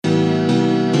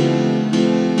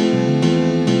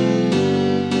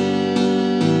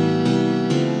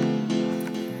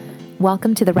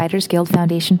Welcome to the Writers Guild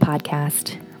Foundation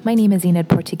podcast. My name is Enid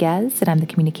Portuguez, and I'm the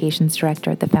Communications Director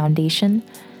at the Foundation.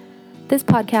 This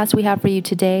podcast we have for you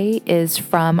today is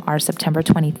from our September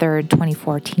 23rd,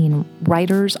 2014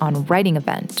 Writers on Writing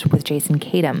event with Jason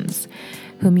Katims,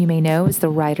 whom you may know is the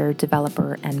writer,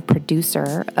 developer, and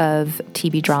producer of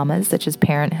TV dramas such as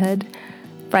Parenthood,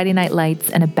 Friday Night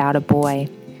Lights, and About a Boy.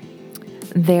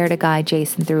 There to guide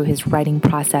Jason through his writing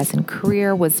process and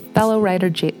career was fellow writer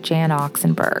Jan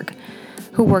Oxenberg,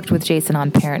 who worked with Jason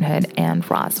on Parenthood and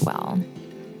Roswell.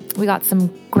 We got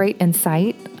some great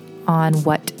insight on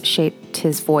what shaped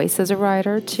his voice as a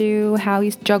writer to how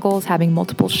he juggles having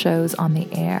multiple shows on the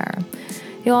air.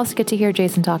 You'll also get to hear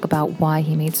Jason talk about why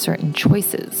he made certain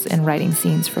choices in writing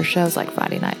scenes for shows like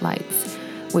Friday Night Lights,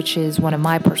 which is one of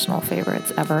my personal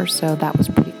favorites ever, so that was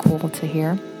pretty cool to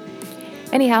hear.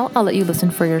 Anyhow, I'll let you listen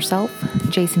for yourself.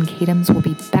 Jason Katims will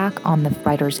be back on the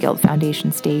Writers Guild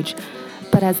Foundation stage,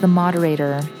 but as the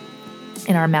moderator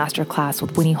in our masterclass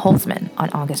with Winnie Holzman on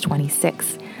August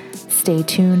 26th. Stay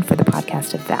tuned for the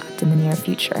podcast of that in the near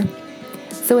future.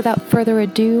 So without further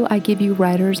ado, I give you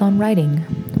Writers on Writing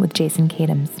with Jason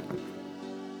Katims.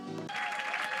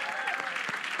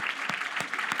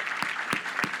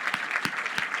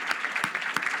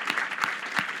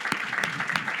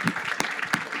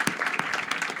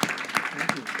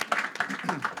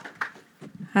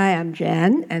 Hi, I'm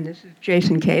Jan, and this is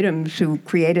Jason Katims, who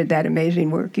created that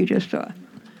amazing work you just saw.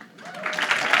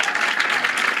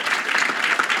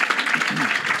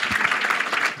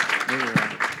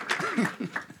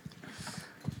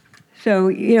 So,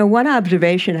 one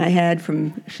observation I had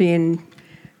from seeing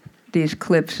these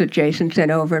clips that Jason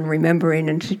sent over and remembering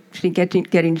and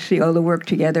getting to see all the work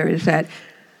together is that,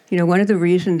 one of the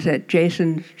reasons that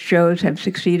Jason's shows have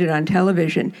succeeded on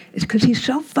television is because he's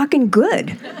so fucking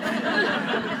good.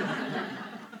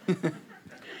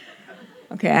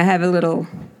 Okay, I have a little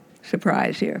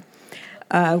surprise here.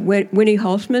 Winnie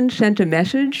Holzman sent a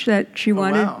message that she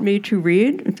wanted me to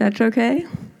read, if that's okay.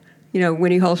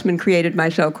 Winnie Holzman created My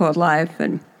So-Called Life,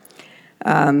 and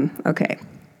okay.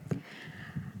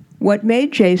 What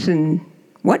made Jason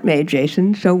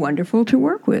so wonderful to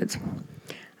work with?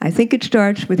 I think it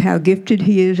starts with how gifted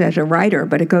he is as a writer,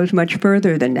 but it goes much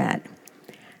further than that.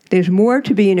 There's more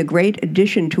to being a great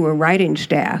addition to a writing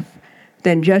staff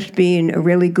than just being a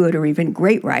really good or even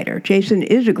great writer. Jason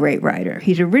is a great writer.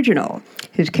 He's original.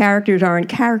 His characters aren't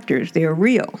characters, they're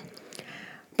real.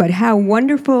 But how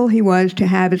wonderful he was to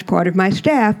have as part of my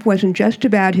staff wasn't just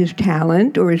about his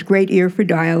talent or his great ear for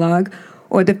dialogue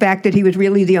or the fact that he was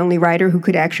really the only writer who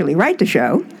could actually write the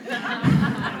show.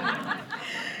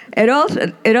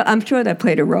 I'm sure that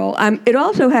played a role. It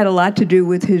also had a lot to do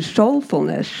with his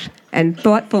soulfulness and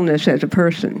thoughtfulness as a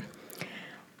person.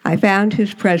 I found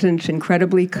his presence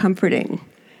incredibly comforting.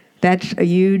 That's a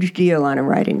huge deal on a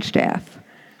writing staff.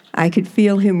 I could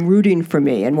feel him rooting for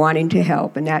me and wanting to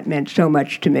help, and that meant so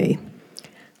much to me.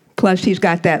 Plus, he's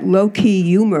got that low-key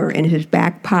humor in his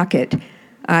back pocket,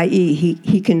 i.e.,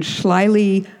 he can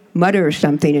slyly mutter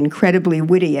something incredibly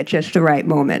witty at just the right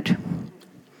moment.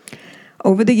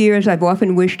 Over the years, I've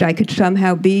often wished I could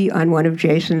somehow be on one of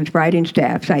Jason's writing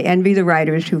staffs. I envy the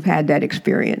writers who've had that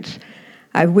experience.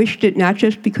 I've wished it not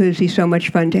just because he's so much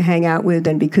fun to hang out with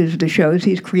and because the shows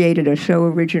he's created are so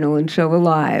original and so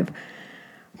alive,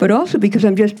 but also because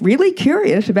I'm just really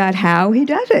curious about how he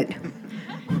does it,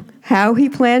 how he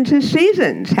plans his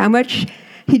seasons, how much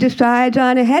he decides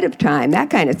on ahead of time, that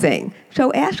kind of thing.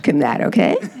 So ask him that,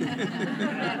 okay?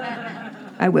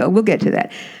 I will. We'll get to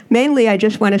that. Mainly, I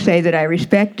just want to say that I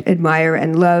respect, admire,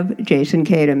 and love Jason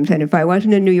Katims, and if I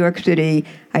wasn't in New York City,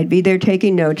 I'd be there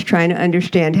taking notes, trying to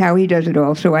understand how he does it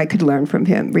all so I could learn from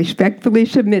him. Respectfully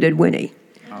submitted, Winnie.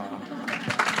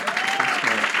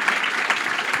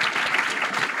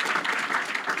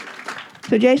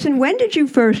 So, Jason, when did you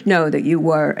first know that you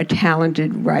were a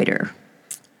talented writer?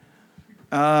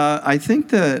 I think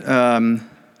that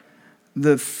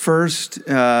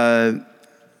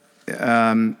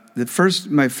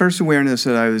my first awareness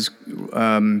that I was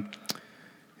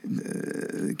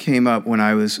came up when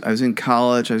I was in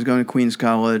college. I was going to Queens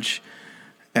College,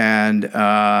 and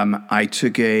I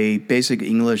took a basic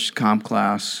English comp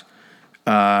class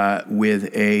with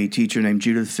a teacher named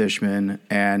Judith Fishman,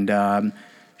 and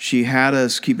she had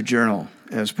us keep a journal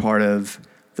as part of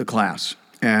the class,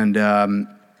 and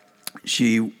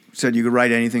she said you could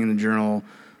write anything in the journal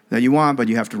that you want, but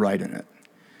you have to write in it.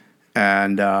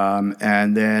 And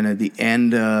then at the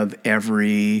end of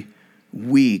every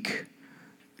week,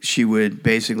 she would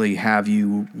basically have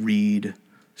you read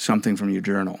something from your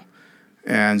journal.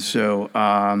 And so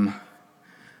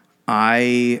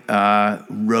I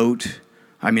wrote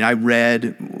I mean, I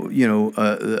read,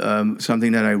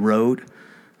 something that I wrote,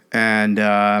 and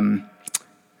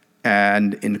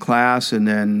in class, and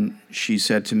then she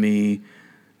said to me,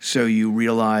 "So you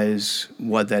realize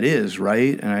what that is,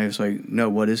 right?" And I was like, "No,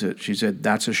 what is it?" She said,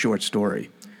 "That's a short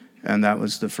story." And that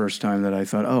was the first time that I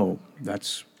thought, oh,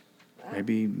 that's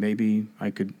maybe I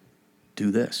could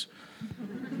do this.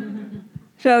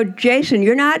 So, Jason,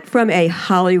 you're not from a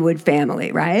Hollywood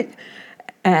family, right?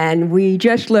 And we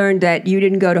just learned that you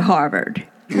didn't go to Harvard.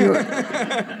 You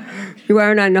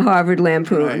weren't on the Harvard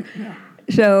Lampoon. Right.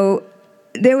 So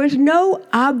there was no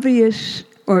obvious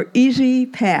or easy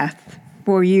path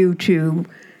for you to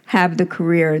have the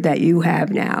career that you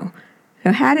have now.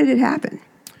 So how did it happen?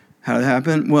 How did it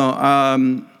happen? Well,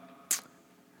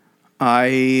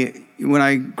 when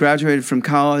I graduated from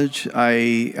college,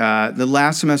 the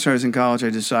last semester I was in college, I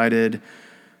decided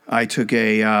I took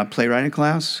a playwriting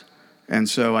class, and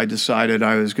so I decided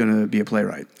I was going to be a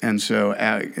playwright. And so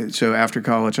after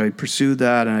college, I pursued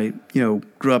that, and I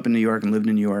grew up in New York and lived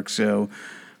in New York. So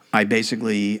I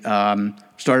basically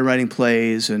started writing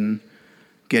plays and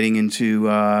getting into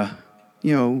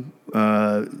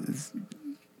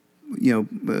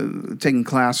taking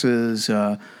classes,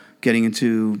 getting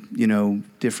into,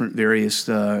 different various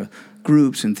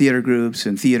groups and theaters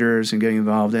and getting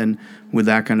involved with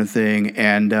that kind of thing.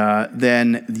 And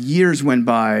then years went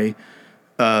by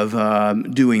of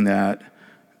doing that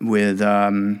with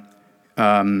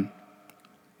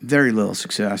very little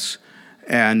success.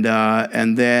 And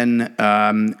then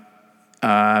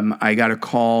I got a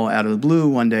call out of the blue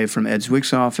one day from Ed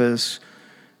Zwick's office,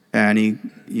 and he,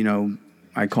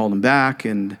 I called him back,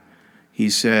 and he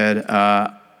said,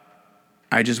 "I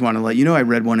just want to let you know I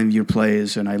read one of your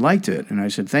plays and I liked it." And I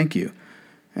said, "Thank you."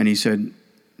 And he said,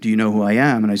 "Do you know who I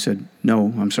am?" And I said,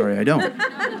 "No, I'm sorry, I don't."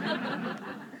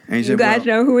 And he said, "You guys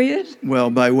know who he is?" Well,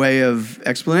 by way of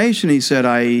explanation, he said,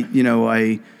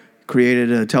 I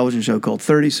created a television show called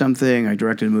 30-something. I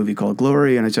directed a movie called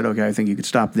Glory. And I said, "Okay, I think you could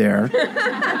stop there."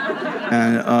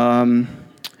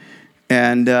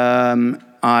 and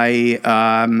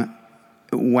I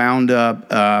wound up,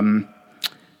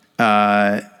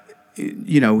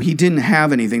 he didn't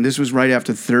have anything. This was right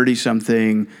after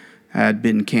 30-something had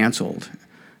been canceled.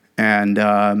 And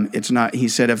it's not, he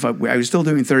said, if I was still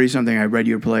doing 30-something, I read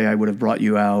your play, I would have brought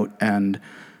you out and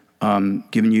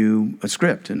given you a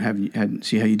script and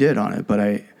see how you did on it. But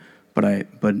I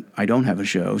don't have a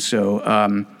show. So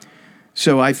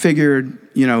I figured,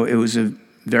 it was a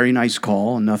very nice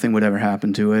call and nothing would ever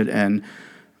happen to it. And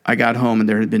I got home and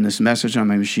there had been this message on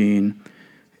my machine,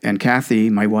 and Kathy,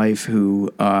 my wife,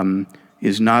 who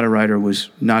is not a writer,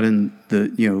 was not in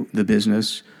the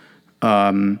business,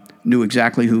 knew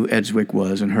exactly who Ed Zwick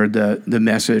was and heard the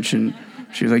message, and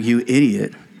she was like, "You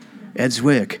idiot, Ed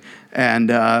Zwick."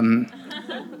 And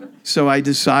so I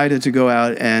decided to go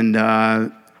out and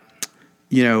and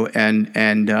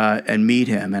meet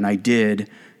him, and I did.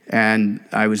 And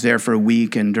I was there for a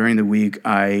week, and during the week,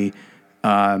 I,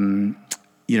 one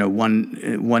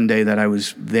day that I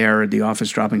was there at the office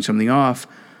dropping something off,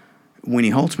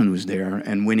 Winnie Holzman was there,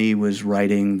 and Winnie was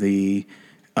writing the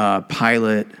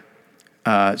pilot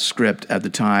script at the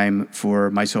time for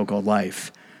My So-Called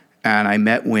Life. And I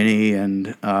met Winnie,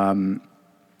 and,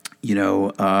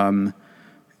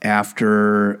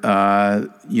 after,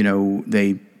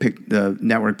 the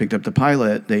network picked up the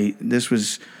pilot, this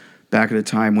was back at a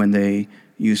time when they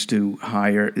used to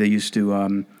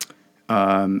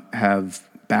have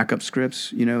backup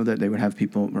scripts, that they would have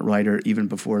people write, or even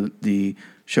before the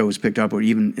show was picked up, or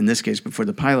even in this case, before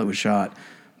the pilot was shot,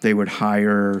 they would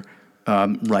hire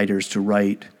writers to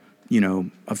write,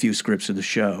 a few scripts of the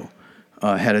show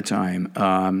ahead of time.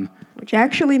 Which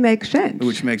actually makes sense.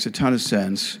 Which makes a ton of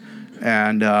sense.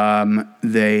 And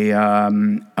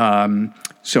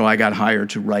so I got hired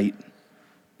to write,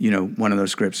 one of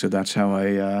those scripts. So that's how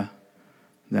I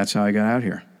got out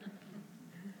here.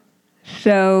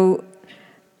 So,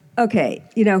 okay,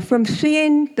 from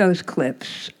seeing those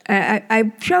clips,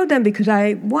 I showed them because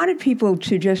I wanted people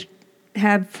to just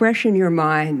have fresh in your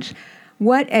minds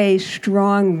what a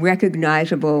strong,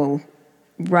 recognizable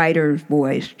writer's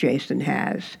voice Jason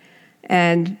has.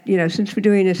 And, since we're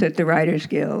doing this at the Writers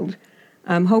Guild,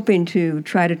 I'm hoping to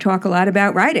try to talk a lot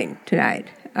about writing tonight.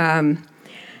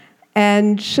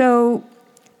 And so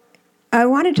I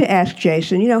wanted to ask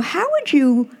Jason, how would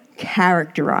you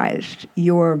characterize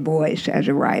your voice as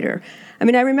a writer? I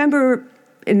mean, I remember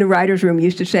in the writer's room you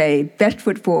used to say, best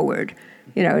foot forward.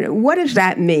 What does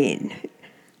that mean?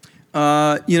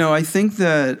 I think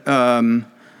that,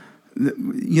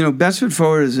 best foot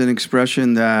forward is an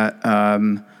expression that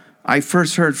I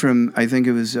first heard from, I think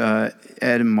it was Ed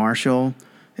and Marshall,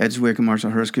 Edswick and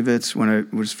Marshall Herskovitz when I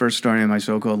was first starting my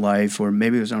so-called life, or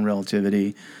maybe it was on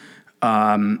relativity.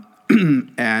 And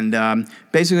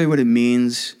basically what it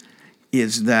means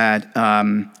is that,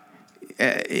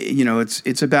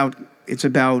 it's about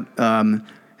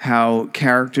how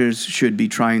characters should be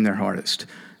trying their hardest.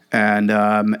 And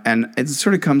it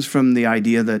sort of comes from the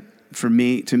idea that to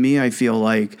me, I feel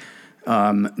like,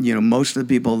 most of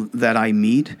the people that I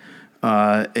meet,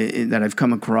 that I've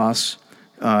come across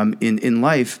in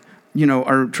life,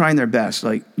 are trying their best.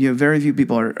 Like, very few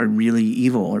people are really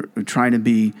evil or trying to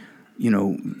be,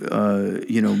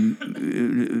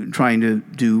 trying to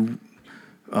do,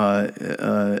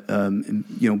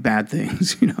 bad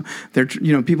things. They're,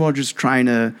 people are just trying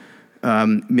to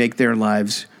make their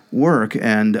lives work,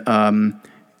 and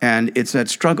it's that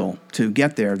struggle to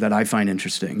get there that I find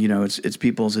interesting. It's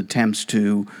people's attempts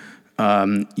to,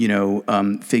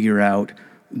 figure out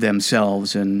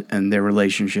themselves and their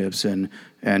relationships and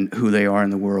who they are in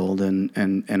the world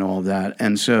and all of that.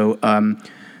 And so,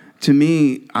 to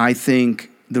me, I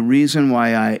think the reason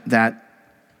why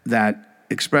that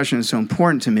expression is so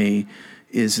important to me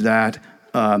is that,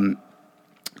 I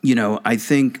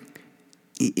think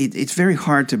it's very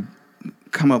hard to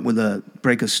come up with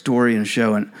break a story in a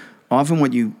show, and often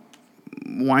what you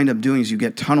wind up doing is you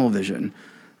get tunnel vision,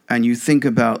 and you think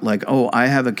about like, oh, I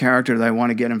have a character that I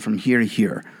want to get him from here to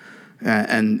here,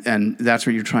 and that's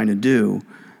what you're trying to do,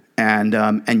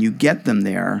 and you get them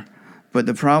there, but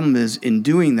the problem is in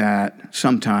doing that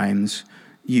sometimes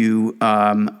you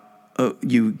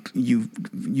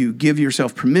give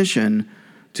yourself permission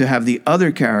to have the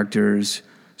other characters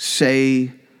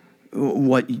say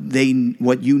what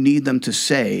you need them to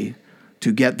say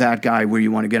to get that guy where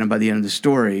you want to get him by the end of the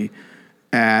story,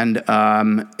 and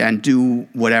do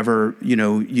whatever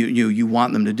you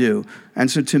want them to do. And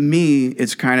so to me,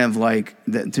 it's kind of like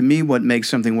to me, what makes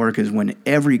something work is when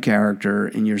every character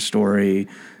in your story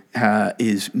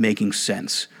is making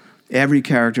sense. Every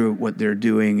character, what they're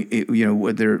doing,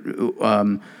 what they're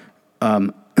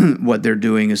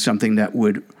doing is something that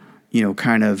would,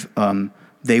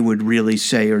 they would really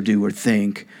say or do or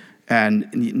think,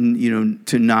 and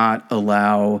to not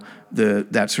allow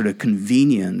that sort of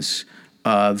convenience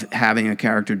of having a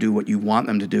character do what you want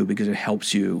them to do because it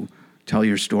helps you tell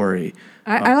your story.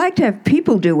 I like to have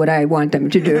people do what I want them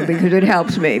to do because it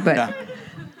helps me. But yeah,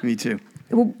 me too.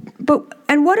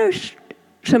 And what are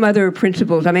some other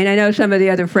principles? I mean, I know some of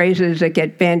the other phrases that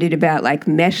get bandied about, like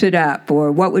mess it up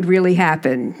or what would really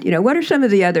happen. What are some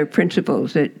of the other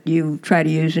principles that you try to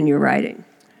use in your writing?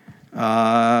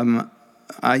 I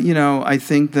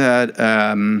think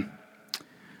that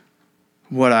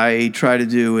what I try to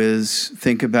do is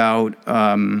think about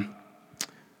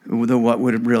what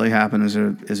would really happen is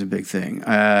a big thing.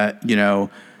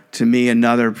 To me,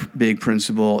 another big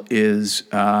principle is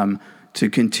to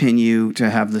continue to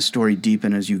have the story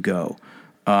deepen as you go.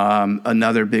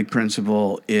 Another big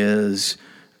principle is,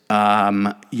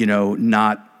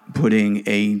 not putting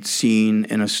a scene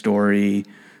in a story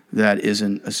that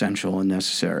isn't essential and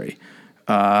necessary.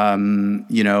 There's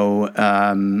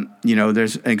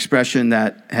an expression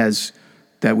that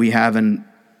we have in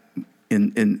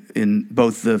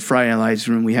both the Friday Night Lights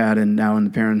room we had and now in the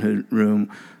Parenthood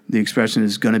room. The expression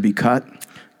is "gonna be cut."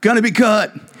 Gonna be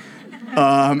cut.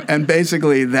 And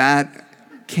basically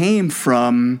that came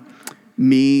from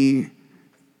me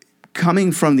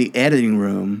coming from the editing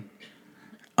room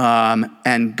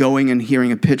and going and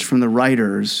hearing a pitch from the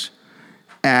writers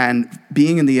and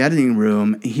being in the editing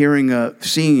room, hearing a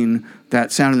scene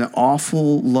that sounded an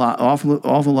awful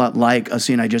lot like a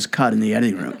scene I just cut in the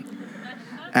editing room.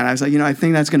 And I was like, I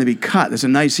think that's going to be cut. It's a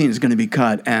nice scene. It's going to be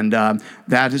cut. And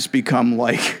that has become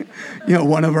like,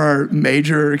 one of our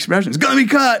major expressions. Going to be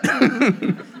cut.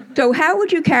 So how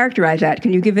would you characterize that?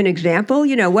 Can you give an example?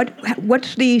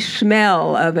 What's the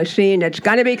smell of a scene that's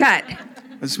going to be cut?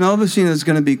 The smell of a scene that's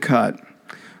going to be cut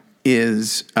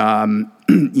is,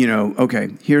 okay,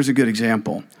 here's a good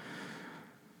example.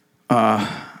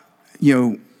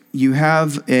 You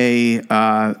have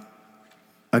a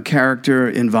character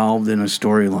involved in a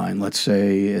storyline. Let's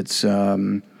say it's,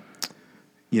 you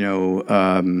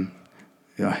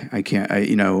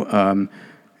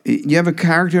have a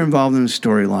character involved in a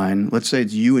storyline. Let's say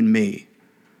it's you and me,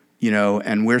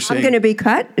 and we're saying... I'm going to be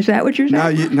cut? Is that what you're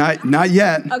saying? Not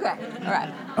yet. Okay, all right.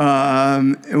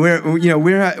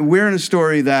 We're in a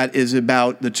story that is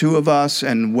about the two of us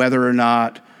and whether or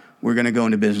not we're going to go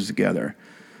into business together.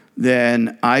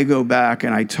 Then I go back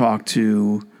and I talk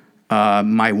to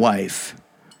my wife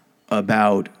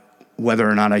about whether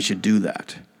or not I should do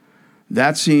that.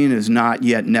 That scene is not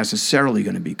yet necessarily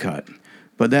going to be cut.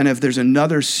 But then if there's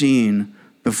another scene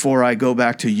before I go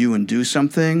back to you and do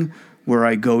something, where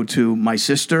I go to my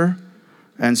sister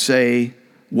and say,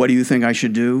 what do you think I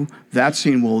should do? That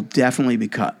scene will definitely be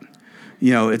cut.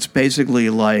 It's basically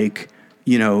like,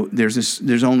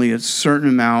 there's only a certain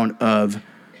amount of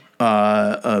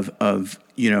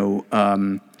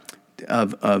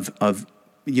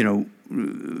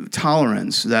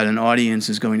tolerance that an audience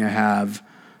is going to have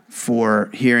for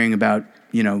hearing about,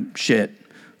 shit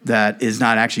that is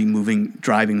not actually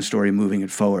driving the story, moving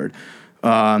it forward.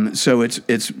 So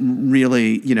it's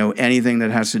really, anything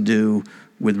that has to do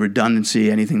with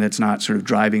redundancy, anything that's not sort of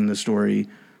driving the story,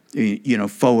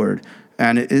 forward.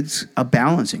 And it's a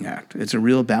balancing act. It's a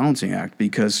real balancing act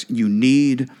because you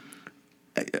need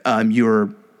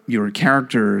your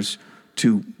characters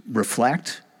to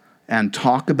reflect and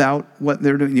talk about what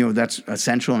they're doing. That's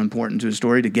essential and important to a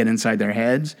story, to get inside their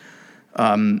heads.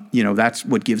 That's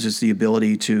what gives us the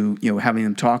ability to, having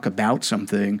them talk about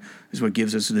something is what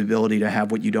gives us the ability to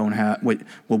have what you don't have, what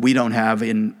we don't have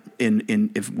in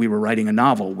if we were writing a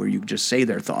novel where you just say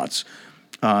their thoughts.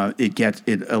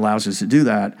 It allows us to do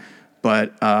that,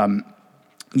 but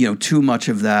too much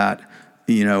of that,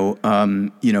 gives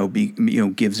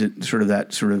it sort of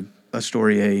that sort of a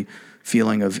story a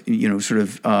feeling of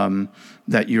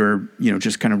that you're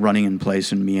just kind of running in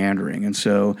place and meandering, and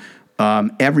so.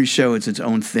 Every show is its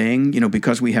own thing,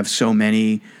 because we have so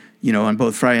many, on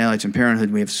both Friday Night Lights and Parenthood,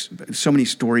 we have so many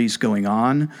stories going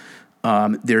on.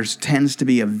 It tends to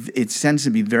be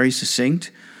very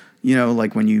succinct,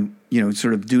 like when you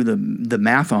sort of do the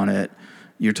math on it,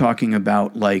 you're talking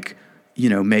about like,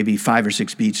 maybe 5 or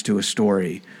 6 beats to a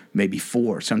story, maybe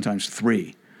 4, sometimes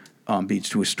 3 beats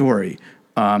to a story.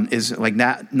 Is like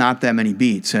not that many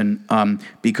beats, and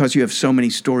because you have so many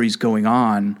stories going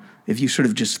on. If you sort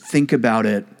of just think about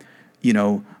it,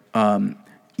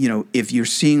 if you're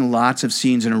seeing lots of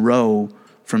scenes in a row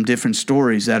from different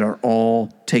stories that are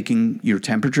all taking your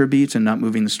temperature beats and not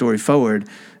moving the story forward,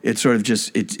 it's sort of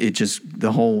just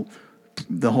the whole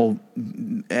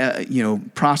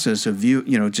process of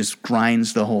just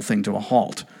grinds the whole thing to a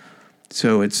halt.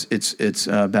 So it's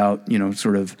about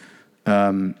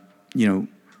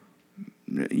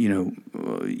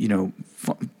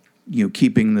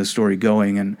keeping the story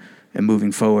going and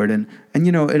moving forward, and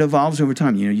it evolves over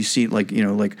time. You see like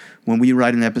when we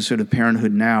write an episode of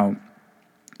Parenthood now,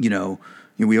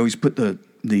 we always put the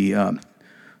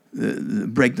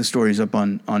break the stories up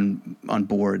on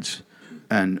boards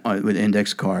and with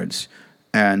index cards,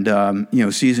 and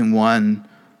season 1,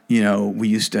 we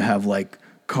used to have like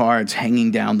cards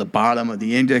hanging down the bottom of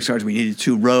the index cards. We needed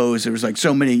 2 rows. There was like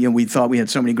so many. We thought we had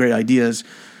so many great ideas.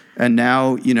 And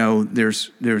now,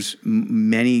 there's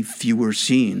many fewer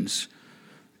scenes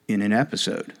in an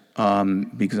episode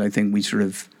because I think we sort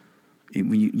of,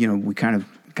 we kind of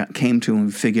came to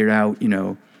and figured out,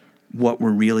 what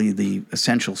were really the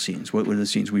essential scenes, what were the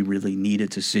scenes we really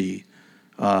needed to see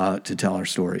to tell our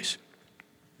stories.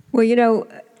 Well,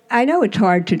 I know it's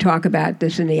hard to talk about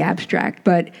this in the abstract,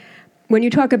 but when you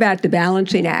talk about the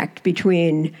balancing act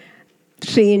between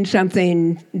seeing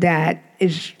something that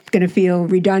is going to feel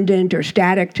redundant or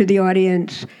static to the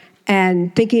audience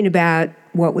and thinking about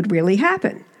what would really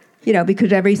happen,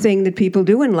 because everything that people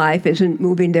do in life isn't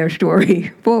moving their story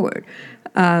forward.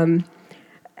 And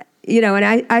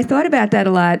I thought about that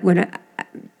a lot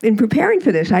in preparing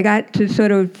for this. I got to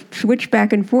sort of switch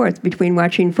back and forth between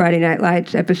watching Friday Night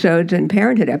Lights episodes and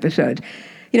Parenthood episodes.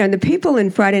 And the people in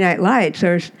Friday Night Lights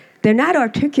they're not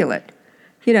articulate.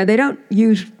 They don't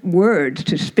use words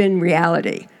to spin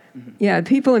reality. Mm-hmm.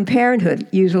 People in Parenthood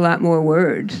use a lot more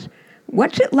words.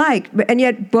 What's it like? And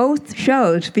yet both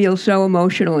shows feel so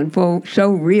emotional and so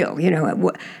real.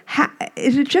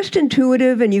 Is it just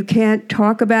intuitive and you can't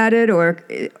talk about it, or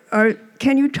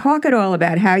can you talk at all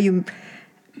about how you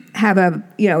have a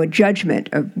judgment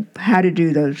of how to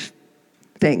do those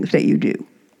things that you do?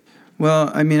 Well,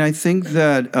 I think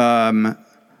that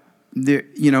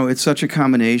it's such a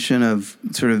combination of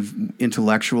sort of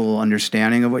intellectual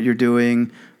understanding of what you're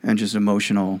doing and just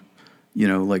emotional,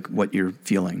 like what you're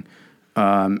feeling.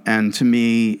 And to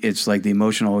me, it's like the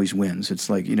emotion always wins. It's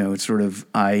like, it's sort of,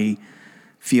 I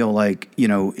feel like,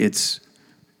 it's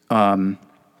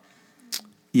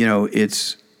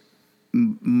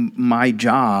my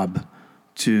job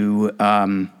to,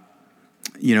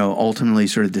 ultimately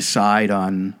sort of decide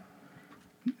on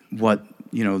what,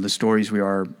 the stories we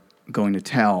are going to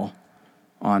tell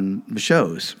on the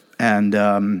shows. And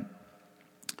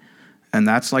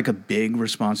that's like a big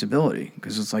responsibility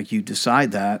because it's like you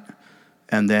decide that,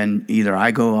 and then either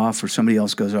I go off or somebody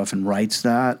else goes off and writes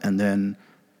that, and then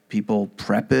people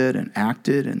prep it and act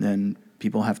it, and then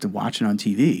people have to watch it on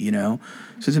TV, you know?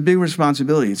 So it's a big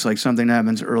responsibility. It's like something that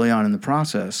happens early on in the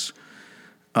process.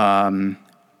 What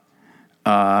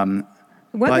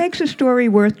makes a story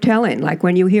worth telling? Like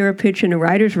when you hear a pitch in a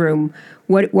writer's room,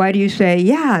 why do you say,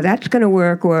 yeah, that's going to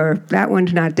work, or that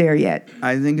one's not there yet?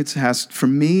 I think for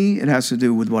me, it has to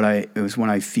do with when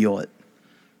I feel it.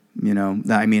 You know,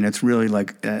 I mean, it's really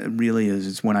like, it really is,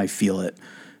 it's when I feel it.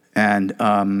 And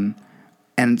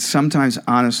sometimes,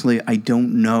 honestly, I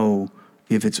don't know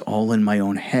if it's all in my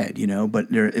own head, you know, but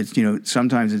it's, you know,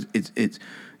 sometimes it's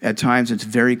at times it's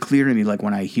very clear to me, like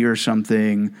when I hear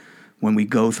something, when we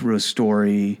go through a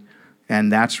story, and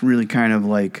that's really kind of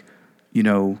like, you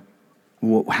know,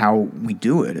 how we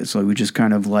do it. It's like we just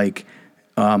kind of like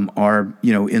are,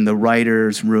 you know, in the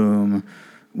writer's room,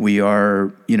 we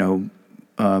are,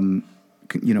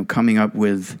 coming up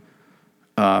with,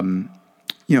 trying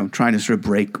to sort of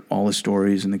break all the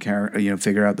stories and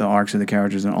figure out the arcs of the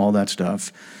characters and all that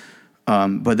stuff.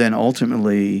 But then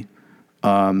ultimately,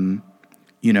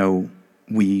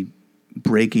 we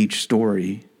break each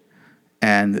story.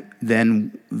 And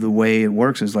then the way it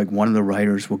works is like one of the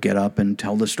writers will get up and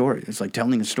tell the story. It's like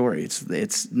telling a story. It's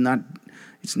not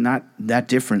that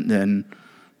different than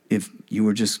if you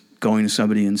were just going to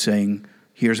somebody and saying,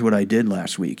 "Here's what I did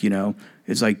last week." You know,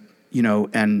 it's like, you know,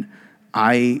 and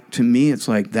to me, it's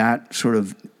like that sort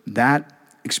of that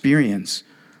experience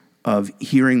of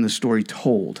hearing the story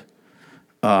told,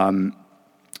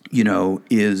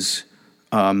 is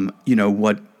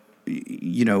what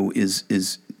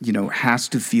has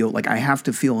to feel like I have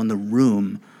to feel in the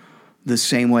room the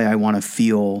same way I want to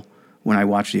feel when I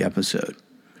watch the episode.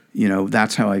 You know,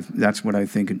 that's what I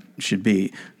think it should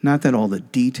be. Not that all the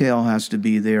detail has to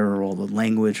be there or all the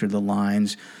language or the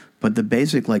lines, but the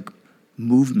basic like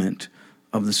movement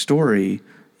of the story,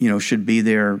 you know, should be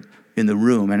there in the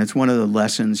room. And it's one of the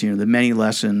lessons, the many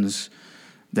lessons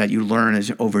that you learn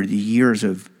as over the years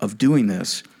of doing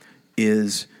this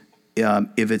is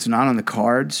if it's not on the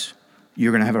cards,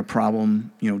 you're going to have a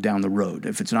problem, down the road.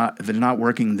 If it's not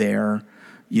working there,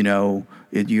 you're going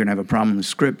to have a problem with the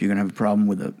script. You're going to have a problem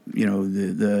with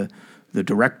the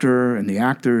director and the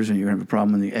actors, and you're going to have a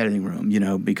problem in the editing room,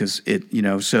 because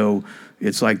so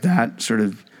it's like that sort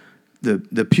of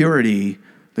the purity.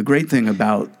 The great thing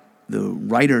about the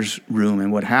writer's room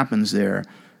and what happens there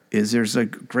is there's a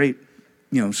great,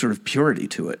 sort of purity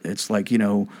to it. It's like,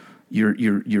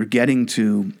 you're getting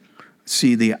to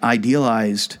see the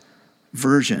idealized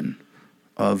version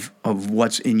of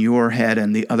what's in your head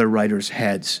and the other writers'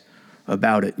 heads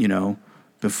about it,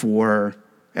 before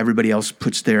everybody else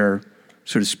puts their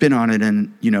sort of spin on it,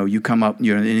 and you come up,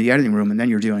 in the editing room, and then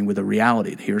you're dealing with a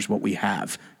reality. Here's what we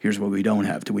have. Here's what we don't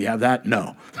have. Do we have that?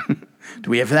 No. Do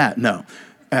we have that? No.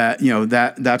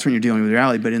 That's when you're dealing with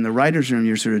reality. But in the writer's room,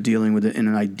 you're sort of dealing with it in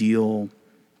an ideal,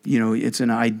 it's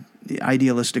an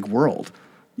idealistic world,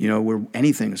 where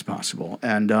anything is possible.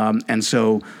 And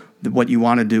so what you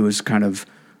want to do is kind of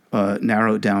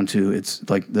narrow it down to, it's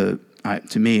like to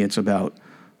me, it's about,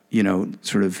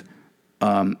 sort of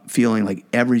feeling like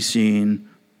every scene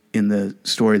in the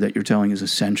story that you're telling is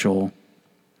essential,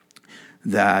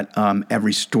 that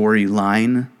every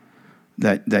storyline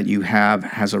that you have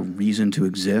has a reason to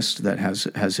exist, that has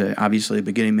obviously a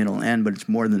beginning, middle, and end, but it's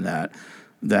more than that,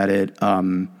 that it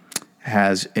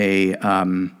has a,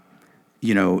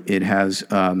 it has,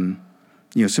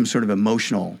 some sort of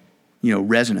emotional,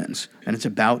 resonance, and it's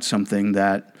about something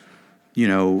that,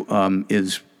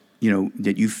 is,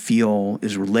 that you feel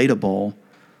is relatable,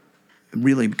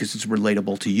 really, because it's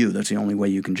relatable to you. That's the only way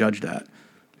you can judge that.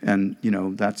 And,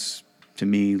 that's, to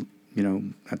me,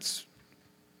 that's,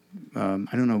 I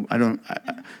don't know.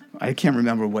 I can't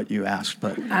remember what you asked,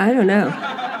 but I don't know.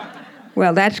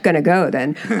 Well, that's going to go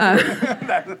then.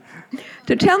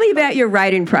 So tell me about your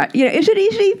writing process. Is it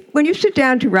easy when you sit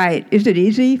down to write? Is it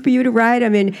easy for you to write? I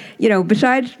mean,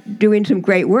 besides doing some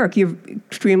great work, you're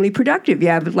extremely productive.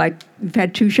 You've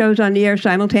had 2 shows on the air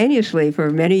simultaneously for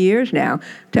many years now.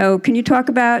 So can you talk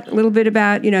a little bit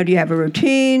about, do you have a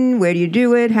routine? Where do you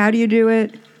do it? How do you do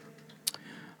it?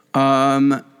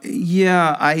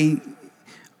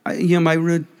 Yeah, my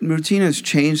routine has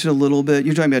changed a little bit.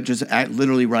 You're talking about just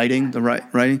literally writing,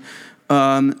 writing.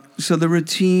 So the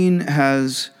routine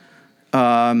has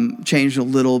changed a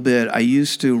little bit. I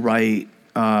used to write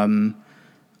in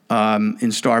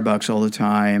Starbucks all the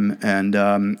time, and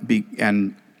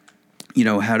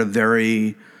had a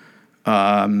very,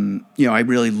 I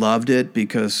really loved it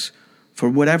because for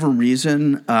whatever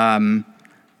reason,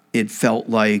 it felt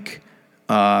like,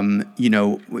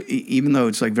 even though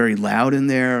it's like very loud in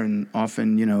there and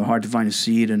often, hard to find a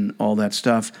seat and all that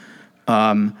stuff,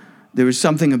 there was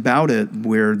something about it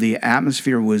where the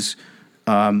atmosphere was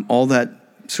all that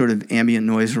sort of ambient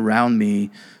noise around me.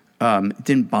 It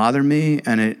didn't bother me,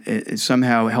 and it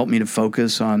somehow helped me to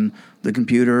focus on the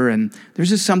computer. And there's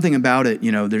just something about it,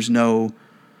 there's no,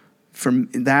 from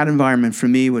that environment for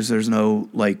me there's no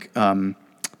like,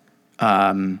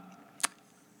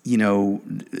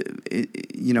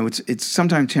 it's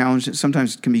sometimes challenging.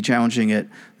 Sometimes it can be challenging at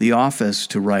the office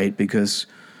to write because,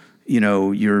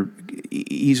 you're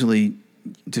easily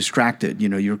distracted.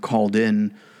 You're called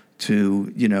in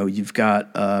to, you've got,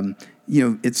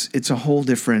 it's a whole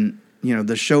different,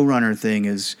 the showrunner thing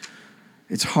it's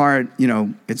hard.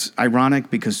 It's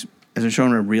ironic because as a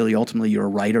showrunner, really, ultimately, you're a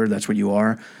writer. That's what you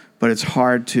are. But it's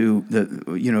hard to,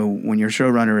 when you're a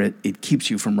showrunner, it keeps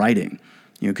you from writing,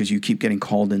 because you keep getting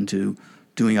called into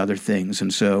doing other things.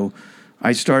 And so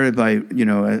I started by,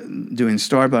 doing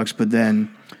Starbucks, but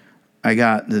then I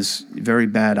got this very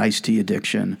bad iced tea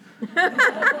addiction.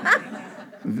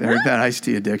 Very bad iced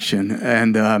tea addiction.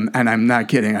 And I'm not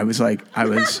kidding. I was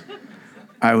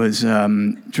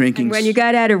drinking. And when you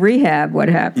got out of rehab, what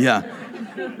happened? Yeah.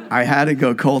 I had to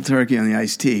go cold turkey on the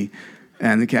iced tea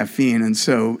and the caffeine, and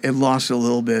so it lost a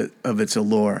little bit of its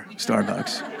allure,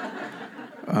 Starbucks.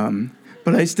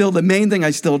 But the main thing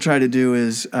I still try to do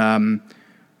is, to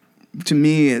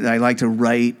me, I like to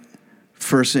write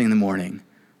first thing in the morning.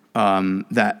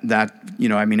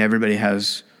 Everybody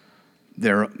has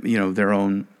their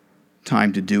own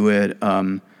time to do it.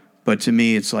 But to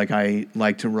me, it's like I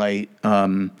like to write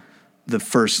the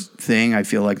first thing. I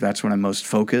feel like that's when I'm most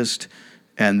focused,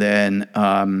 and then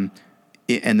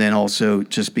also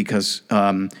just because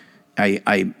I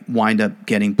wind up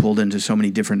getting pulled into so many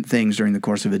different things during the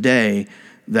course of a day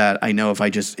that I know if I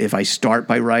start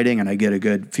by writing and I get a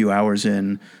good few hours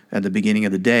in at the beginning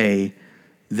of the day,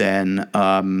 then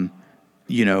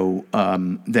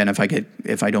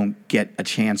if I don't get a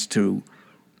chance to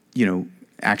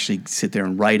actually sit there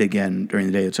and write again during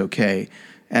the day, it's okay.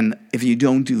 And if you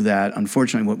don't do that,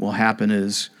 unfortunately, what will happen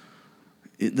is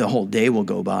the whole day will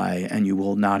go by and you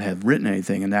will not have written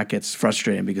anything, and that gets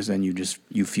frustrating because then you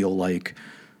feel like,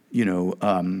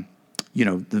 the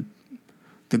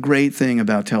great thing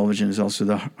about television is also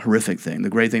the horrific thing. The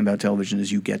great thing about television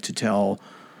is you get to tell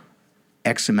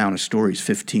X amount of stories,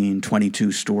 15,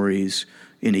 22 stories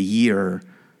in a year,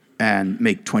 and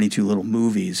make 22 little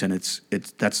movies, and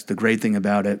that's the great thing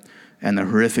about it. And the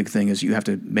horrific thing is you have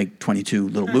to make 22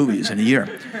 little movies in a year,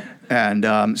 and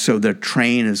so the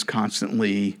train is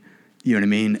constantly, you know what I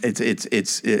mean?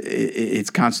 It's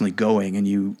constantly going, and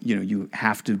you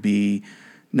have to be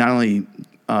not only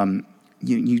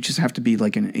you just have to be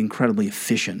like an incredibly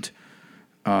efficient,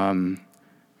 as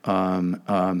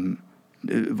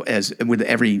with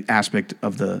every aspect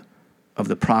of the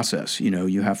process.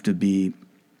 You have to be,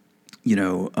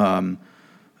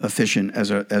 efficient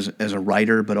as a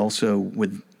writer, but also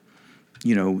with,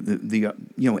 the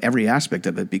every aspect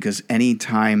of it, because any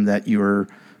time that you're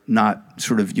not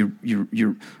sort of,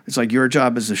 it's like your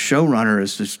job as a showrunner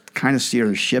is to kind of steer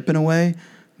the ship in a way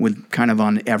with kind of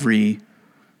on every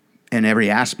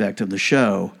aspect of the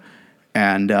show.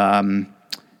 And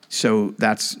so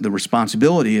that's the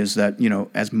responsibility, is that,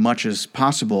 as much as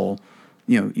possible,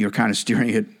 you're kind of steering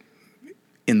it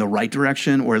in the right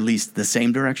direction, or at least the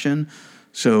same direction.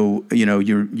 So,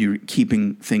 you're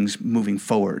keeping things moving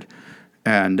forward.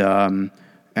 And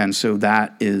so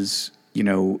that is,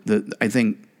 I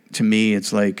think to me,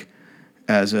 it's like,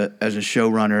 as a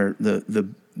showrunner,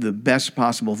 the best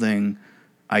possible thing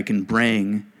I can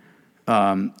bring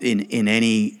in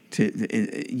any to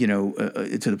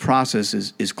the process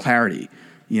is clarity.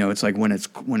 It's like when it's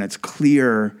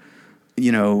clear,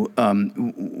 even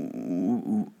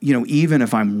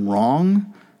if I'm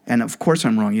wrong, and of course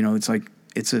I'm wrong, it's like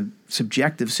it's a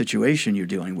subjective situation you're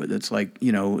dealing with. It's like,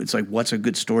 what's a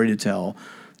good story to tell?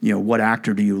 What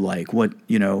actor do you like? Where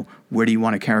do you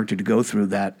want a character to go through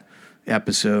that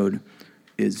episode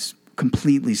is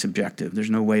completely subjective. There's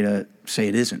no way to say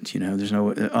it isn't, there's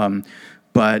no,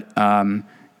 but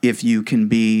if you can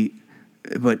be,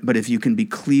 but if you can be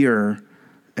clear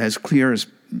as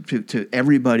to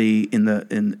everybody in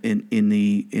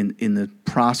the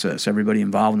process, everybody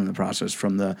involved in the process,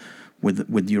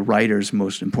 with your writers,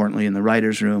 most importantly in the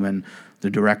writers' room, and the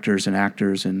directors and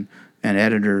actors and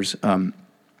editors, and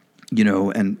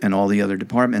all the other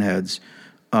department heads,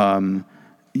 it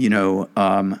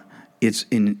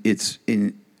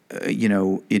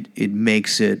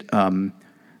makes it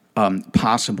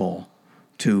possible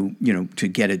to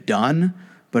get it done,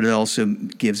 but it also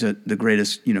gives it the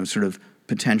greatest sort of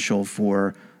potential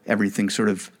for everything sort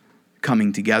of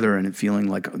coming together and it feeling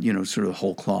like sort of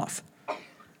whole cloth.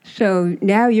 So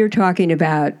now you're talking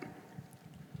about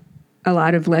a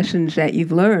lot of lessons that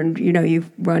you've learned.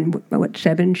 You've run,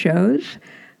 7 shows?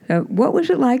 What was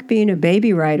it like being a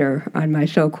baby writer on My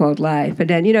So-Called Life? And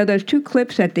then, those 2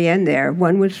 clips at the end there,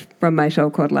 one was from My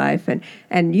So-Called Life,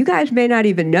 and you guys may not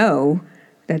even know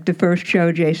that the first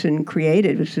show Jason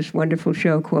created was this wonderful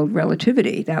show called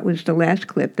Relativity. That was the last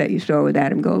clip that you saw with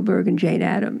Adam Goldberg and Jane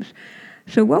Addams.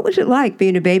 So what was it like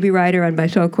being a baby writer on My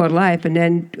So-Called Life and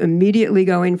then immediately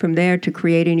going from there to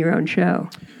creating your own show?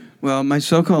 Well, My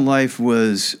So-Called Life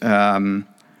was, it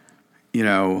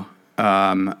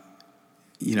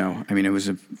was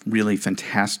a really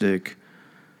fantastic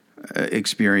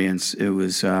experience. It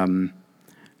was, really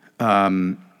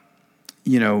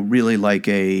like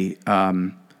it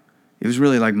was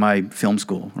really like my film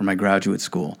school or my graduate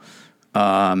school.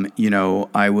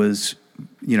 I was,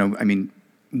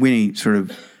 Winnie sort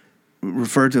of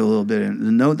referred to a little bit in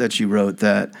the note that she wrote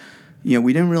that,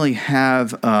 we didn't really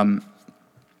have,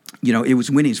 it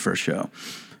was Winnie's first show.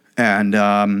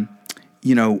 And,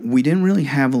 we didn't really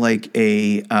have like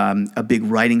a big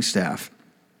writing staff.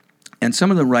 And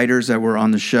some of the writers that were on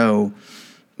the show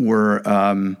were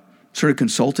sort of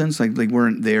consultants, like they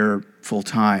weren't there full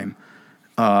time.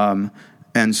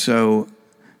 And so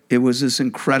it was this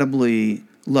incredibly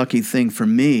lucky thing for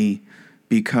me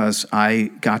because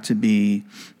I got to be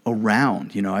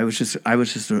around.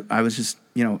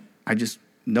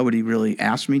 Nobody really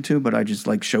asked me to, but I just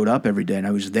like showed up every day and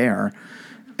I was there.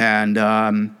 And,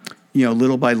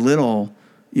 little by little,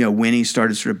 Winnie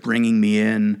started sort of bringing me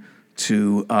in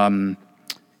to,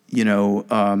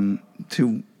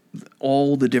 to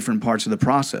all the different parts of the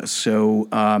process. So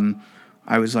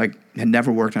I was like, had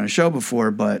never worked on a show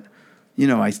before, but,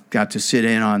 I got to sit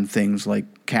in on things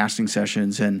like casting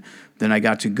sessions, and then I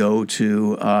got to go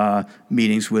to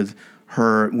meetings with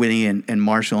her, Winnie and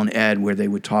Marshall and Ed, where they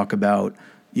would talk about,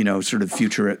 sort of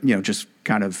future, just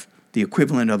kind of the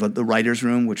equivalent of the writer's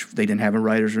room, which they didn't have a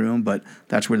writer's room, but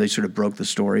that's where they sort of broke the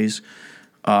stories.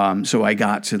 So I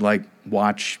got to like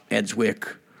watch Ed's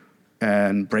Wick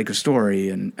and break a story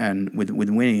and with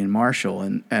Winnie and Marshall.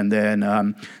 And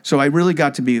then, so I really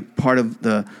got to be part of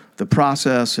the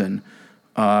process and,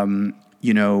 and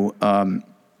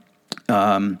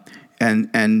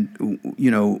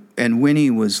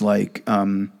Winnie was like,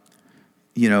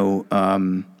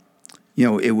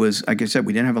 it was, like I said,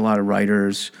 we didn't have a lot of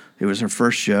writers. It was her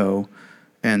first show.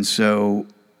 And so,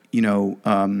 she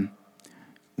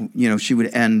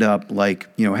would end up like,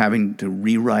 having to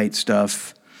rewrite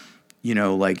stuff,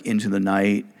 like into the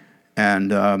night.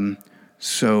 And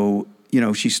so,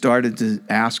 she started to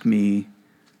ask me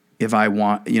if I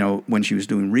want, when she was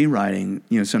doing rewriting,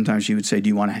 sometimes she would say, do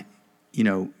you want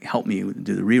to, help me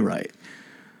do the rewrite?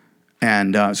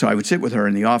 And so I would sit with her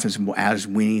in the office as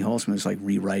Winnie Holzman was like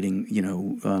rewriting,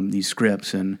 these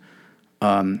scripts. And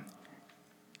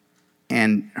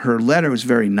her letter was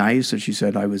very nice that she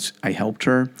said I helped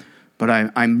her. But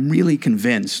I'm really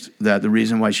convinced that the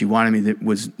reason why she wanted me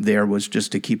was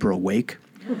just to keep her awake.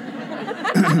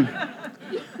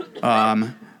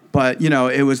 But,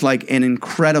 it was like an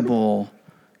incredible,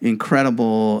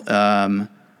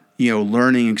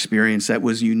 learning experience that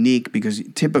was unique because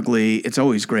typically it's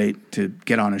always great to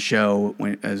get on a show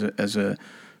as a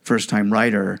first-time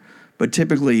writer, but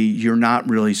typically you're not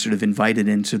really sort of invited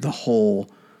into the whole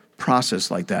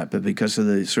process like that. But because of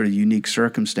the sort of unique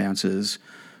circumstances,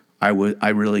 I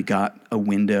really got a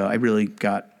window. I really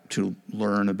got to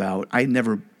learn about. I had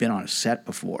never been on a set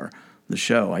before the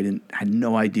show. I had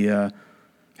no idea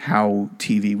how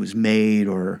TV was made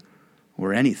or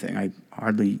anything. I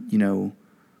hardly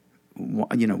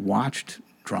watched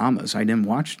dramas. I didn't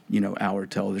watch hour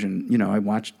television. I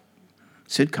watched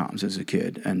sitcoms as a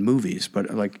kid and movies, but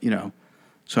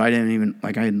so I didn't even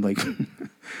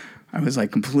I was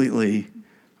like completely.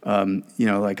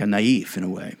 Like a naive in a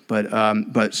way,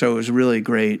 but so it was a really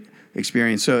great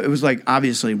experience. So it was like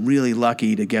obviously really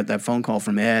lucky to get that phone call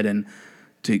from Ed and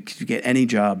to get any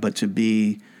job, but to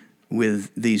be with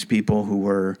these people who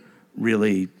were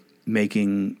really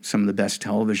making some of the best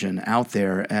television out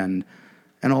there, and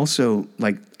also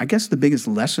like I guess the biggest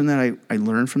lesson that I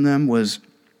learned from them was,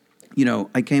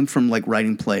 I came from like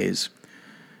writing plays,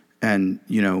 and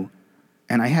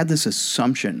And I had this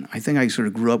assumption. I think I sort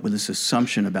of grew up with this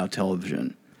assumption about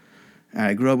television. And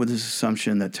I grew up with this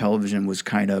assumption that television was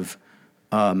kind of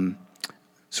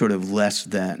sort of less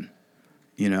than.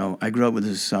 I grew up with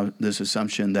this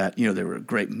assumption that, there were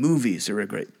great movies, there were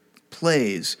great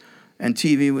plays, and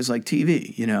TV was like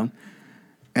TV,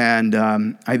 And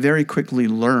I very quickly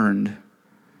learned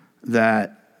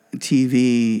that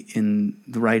TV in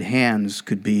the right hands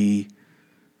could be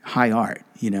high art,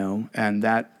 and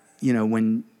that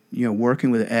when,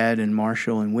 working with Ed and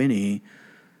Marshall and Winnie,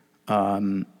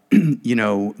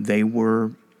 they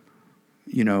were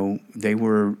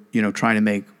trying to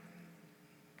make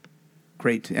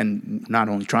great, and not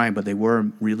only trying, but they were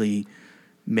really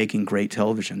making great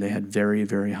television. They had very,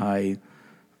 very high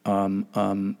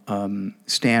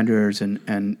standards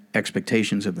and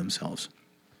expectations of themselves.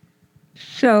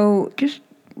 So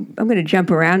I'm going to jump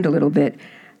around a little bit.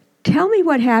 Tell me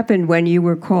what happened when you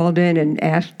were called in and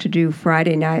asked to do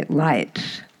Friday Night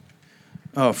Lights.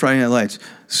 Oh, Friday Night Lights.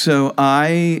 So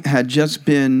I had just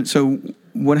been,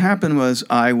 what happened was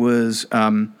I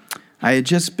had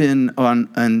just been on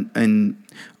an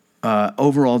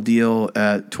overall deal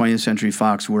at 20th Century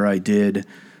Fox where I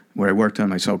worked on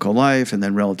My So-Called Life, and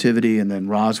then Relativity, and then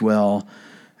Roswell,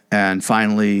 and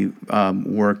finally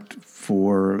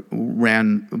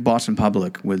ran Boston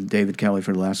Public with David Kelly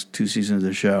for the last 2 seasons of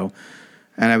the show.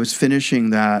 And I was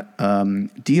finishing that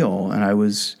deal, and I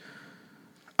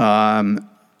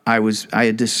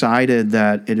had decided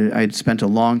that I had spent a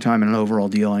long time in an overall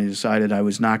deal, and I decided I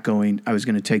was going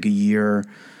to take a year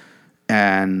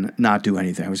and not do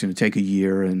anything. I was going to take a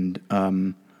year and,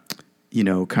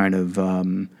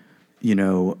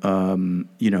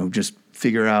 just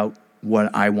figure out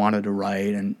what I wanted to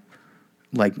write and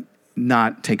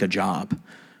not take a job.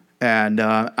 And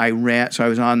so I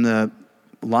was on the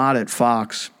lot at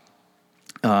Fox,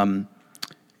 literally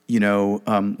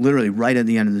right at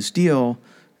the end of this deal,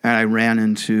 and I ran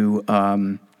into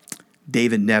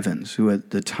David Nevins, who at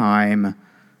the time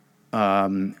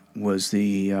was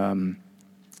the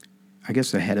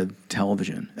head of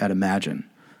television at Imagine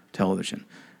Television.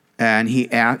 And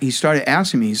he started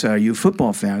asking me, he said, "Are you a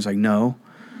football fan?" I was like, "No."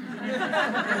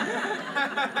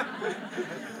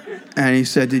 And he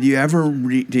said, "Did you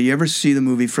ever see the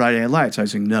movie Friday Night Lights?" I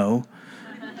was like, "No."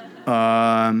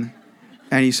 And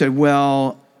he said,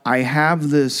 "Well, I have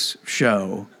this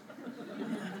show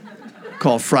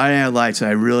called Friday Night Lights that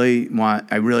I really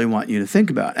want you to think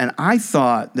about." And I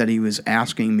thought that he was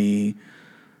asking me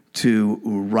to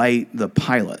write the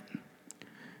pilot.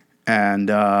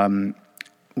 And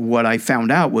what I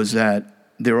found out was that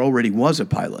there already was a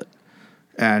pilot,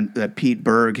 and that Pete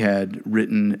Berg had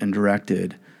written and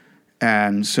directed.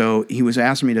 And so he was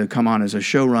asking me to come on as a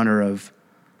showrunner of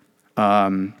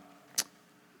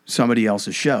somebody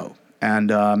else's show.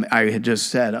 And I had just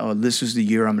said, "Oh, this is the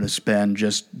year I'm going to spend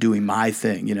just doing my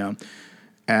thing,"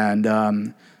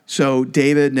 And so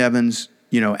David Nevins,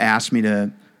 asked me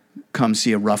to come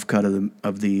see a rough cut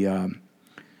of the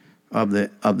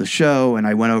show, and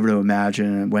I went over to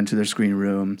Imagine and went to their screening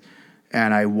room,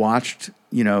 and I watched,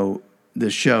 the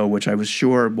show, which I was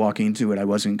sure walking into it I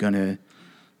wasn't going to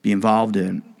be involved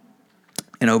in.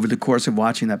 And over the course of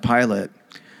watching that pilot,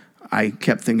 I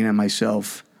kept thinking to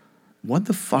myself, what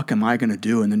the fuck am I going to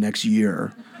do in the next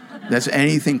year that's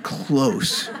anything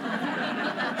close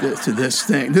to this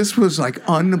thing? This was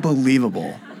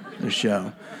unbelievable, the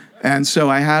show. And so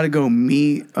I had to go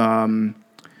meet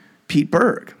Pete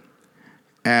Berg.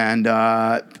 And,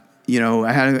 I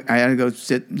had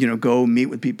to go meet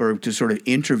with Pete Berg to sort of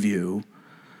interview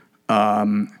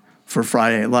for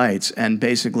Friday Night Lights. And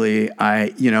basically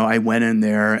I went in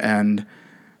there and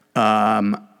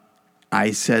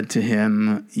I said to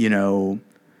him, he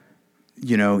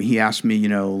asked me,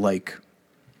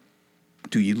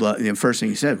 do you love, the first thing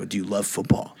he said was, "Do you love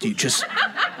football?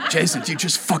 Jason, do you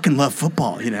just fucking love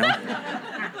football, And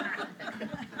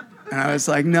I was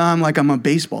like, no, I'm a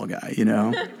baseball guy,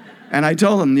 And I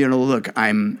told him, look,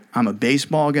 I'm a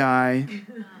baseball guy,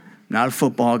 not a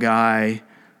football guy.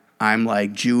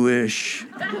 I'm Jewish.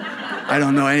 I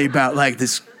don't know any about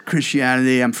this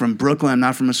Christianity. I'm from Brooklyn. I'm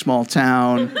not from a small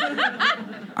town.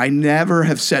 I never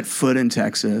have set foot in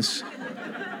Texas.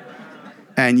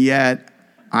 And yet,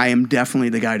 I am definitely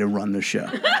the guy to run the show.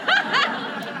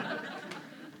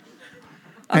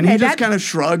 And he just kind of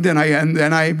shrugged, and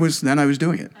then I was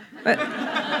doing it.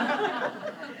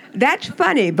 That's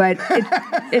funny, but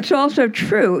it's also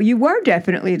true. You were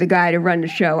definitely the guy to run the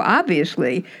show,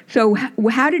 obviously. So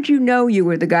how did you know you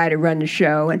were the guy to run the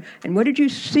show? And what did you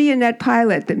see in that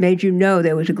pilot that made you know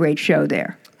there was a great show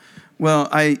there? Well,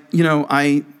 I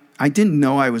didn't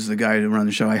know I was the guy to run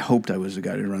the show. I hoped I was the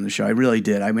guy to run the show. I really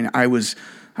did. I mean,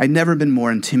 I'd never been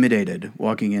more intimidated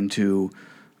walking into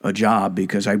a job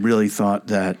because I really thought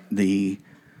that the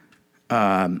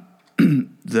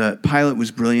pilot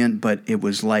was brilliant, but it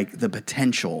was the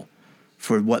potential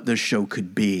for what this show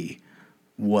could be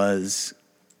was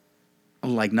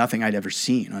like nothing I'd ever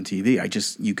seen on TV.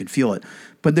 You could feel it.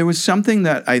 But there was something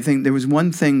that there was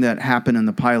one thing that happened in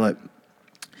the pilot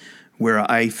where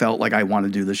I felt like I wanted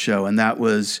to do the show, and that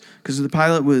was because the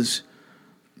pilot was,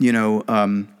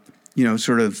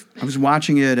 sort of, I was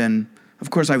watching it, and of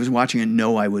course I was watching it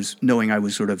knowing I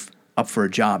was sort of up for a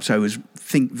job. So I was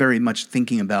very much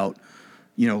thinking about,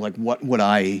 like what would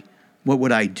I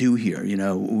do here,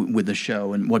 with the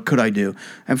show, and what could I do?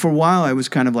 And for a while I was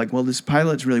kind of like, well, this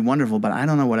pilot's really wonderful, but I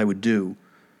don't know what I would do,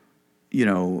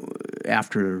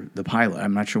 after the pilot.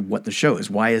 I'm not sure what the show is.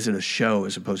 Why is it a show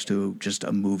as opposed to just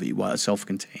a movie, a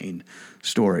self-contained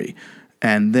story?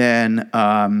 And then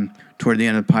toward the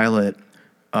end of the pilot,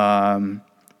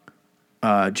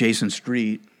 Jason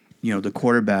Street, the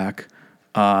quarterback,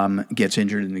 gets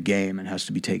injured in the game and has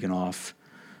to be taken off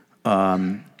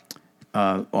in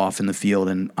the field,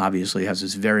 and obviously has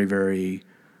this very, very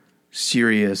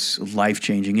serious,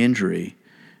 life-changing injury.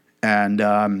 And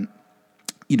I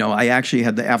actually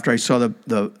had after I saw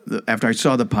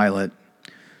the pilot,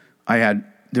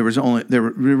 there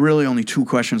were really only two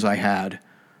questions I had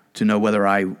to know whether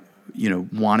I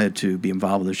wanted to be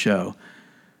involved with the show.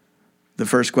 The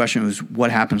first question was,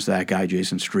 what happens to that guy,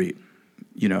 Jason Street?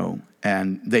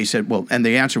 And they said, well, and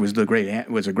the answer was a great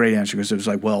answer, because it was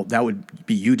like, well, that would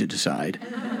be you to decide.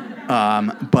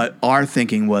 But our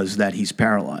thinking was that he's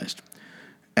paralyzed.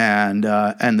 And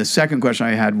the second question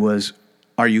I had was,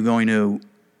 are you going to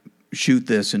shoot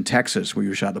this in Texas where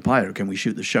you shot the pilot, or can we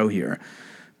shoot the show here?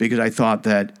 Because I thought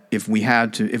that if we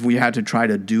had to try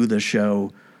to do the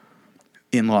show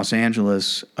in Los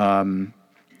Angeles,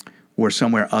 or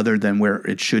somewhere other than where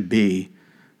it should be,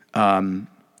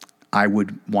 I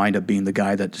would wind up being the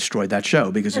guy that destroyed that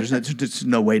show, because there's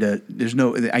no way to.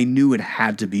 I knew it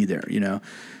had to be there,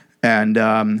 and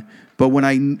but when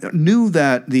I knew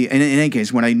that in any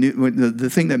case, when I knew the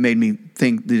thing that made me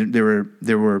think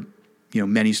there were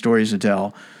many stories to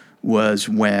tell was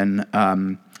when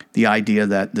the idea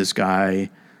that this guy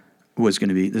was going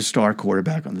to be the star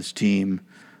quarterback on this team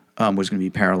was going to be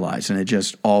paralyzed, and it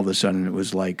just all of a sudden it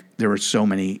was like there were so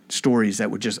many stories that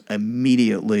would just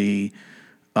immediately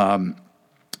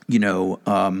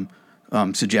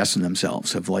suggesting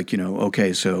themselves of like,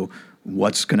 okay, so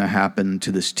what's going to happen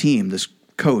to this team, this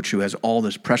coach who has all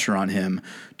this pressure on him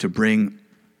to bring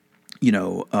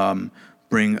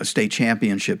a state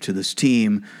championship to this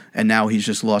team, and now he's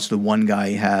just lost the one guy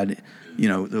he had,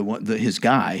 his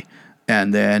guy,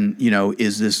 and then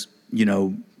is this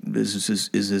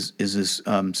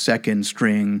second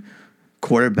string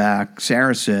quarterback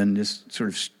Saracen, this sort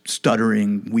of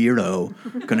stuttering weirdo,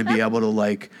 going to be able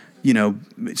to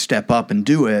step up and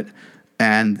do it,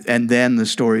 and then the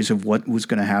stories of what was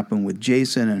going to happen with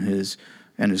Jason and his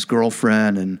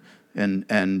girlfriend, and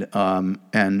then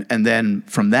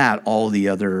from that all the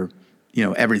other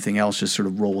everything else just sort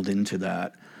of rolled into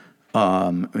that,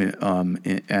 but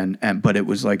it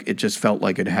was like it just felt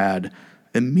like it had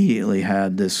immediately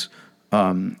had this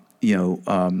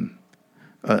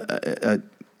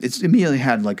it's immediately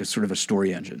had like a sort of a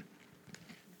story engine.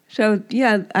 So,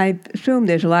 yeah, I assume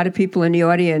there's a lot of people in the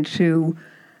audience who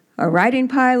are writing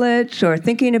pilots or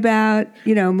thinking about,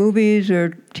 movies or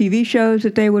TV shows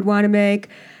that they would want to make.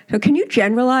 So can you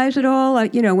generalize it all?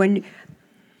 When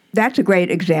that's a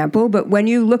great example, but when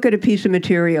you look at a piece of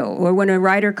material, or when a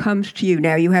writer comes to you,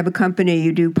 now you have a company,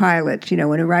 you do pilots,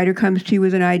 when a writer comes to you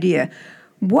with an idea,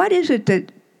 what is it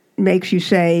that makes you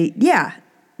say, yeah,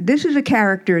 this is a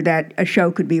character that a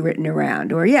show could be written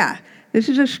around, or yeah, this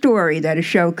is a story that a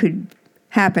show could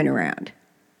happen around?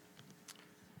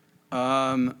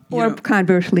 Or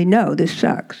conversely, no, this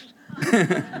sucks.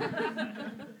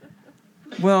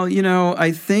 Well,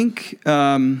 I think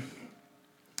to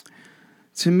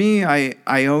me, I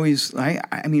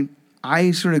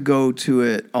sort of go to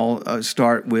it. I'll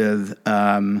start with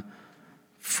I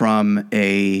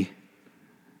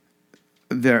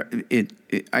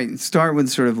start with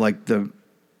sort of like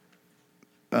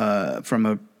from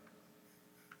a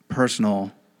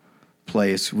personal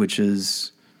place, which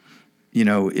is,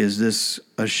 is this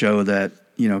a show that,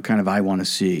 kind of I want to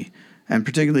see? And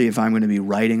particularly if I'm going to be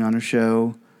writing on a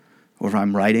show, or if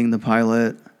I'm writing the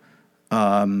pilot,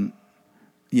 I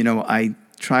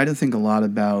try to think a lot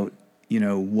about,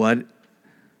 what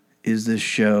is this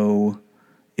show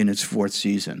in its fourth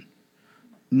season?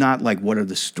 Not like what are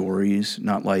the stories,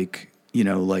 not like,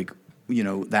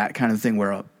 that kind of thing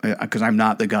where, because I'm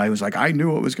not the guy who's like, I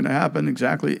knew what was going to happen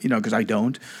exactly, because I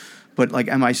don't. But like,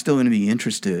 am I still going to be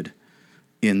interested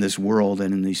in this world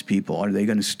and in these people? Are they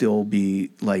going to still be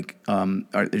like,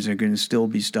 is there going to still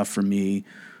be stuff for me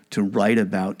to write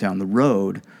about down the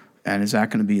road? And is that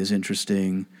going to be as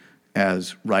interesting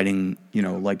as writing,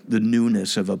 like the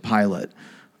newness of a pilot?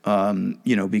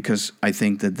 Because I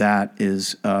think that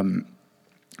is,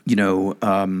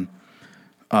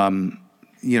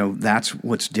 that's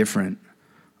what's different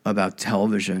about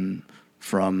television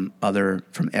from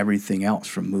everything else,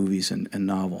 from movies and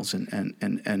novels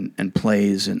and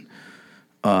plays, and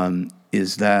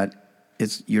is that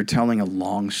you're telling a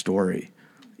long story.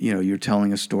 You're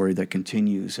telling a story that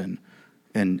continues and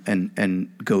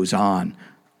goes on.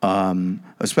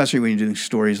 Especially when you're doing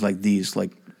stories like these,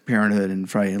 like Parenthood and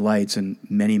Friday Night Lights, and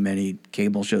many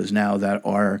cable shows now that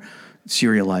are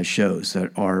serialized shows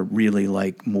that are really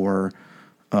like more,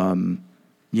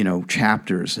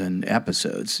 chapters and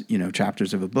episodes,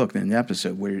 chapters of a book than an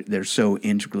episode, where they're so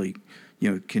integrally,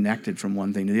 connected from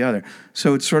one thing to the other.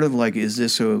 So it's sort of like, is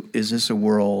this a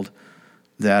world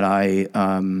that I,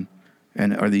 and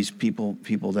are these people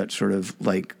that sort of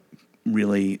like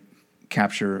really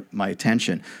capture my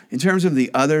attention? In terms of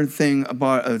the other thing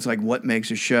about, it's like, what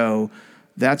makes a show?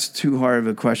 That's too hard of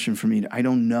a question for me. I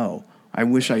don't know. I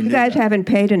wish I knew. You guys haven't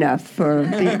paid enough for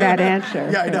that answer.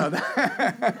 Yeah, I know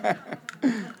that.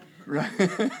 Right.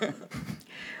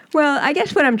 Well, I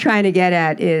guess what I'm trying to get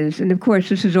at is, and of course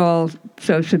this is all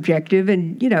so subjective,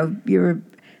 and you're an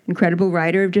incredible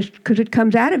writer just because it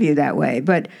comes out of you that way.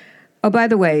 But, oh, by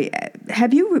the way,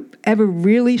 have you ever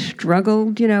really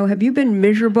struggled? Have you been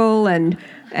miserable and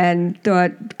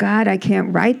thought, God, I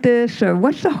can't write this? Or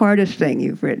what's the hardest thing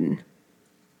you've written?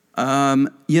 I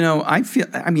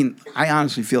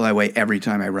honestly feel that way every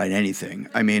time I write anything.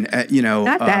 I mean,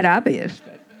 Not that obvious.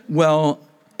 But. Well,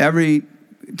 every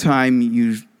time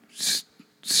you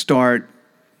start,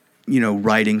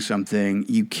 writing something,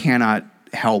 you cannot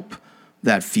help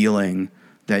that feeling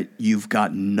that you've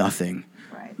got nothing.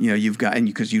 Right.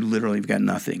 Because you literally have got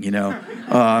nothing.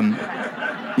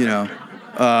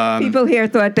 People here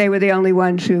thought they were the only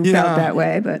ones who felt that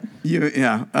way, but I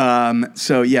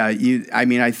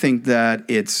think that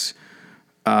it's,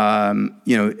 I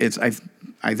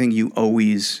think you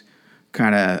always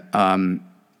kind of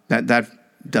that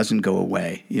doesn't go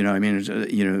away. I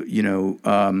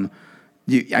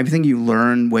think you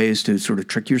learn ways to sort of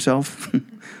trick yourself.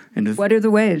 What are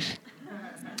the ways?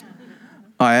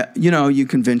 You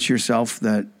convince yourself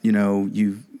that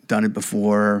you've done it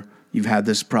before. You've had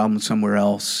this problem somewhere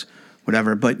else,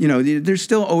 whatever. But there's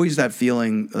still always that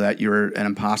feeling that you're an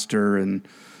imposter, and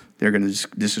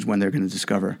this is when they're gonna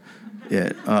discover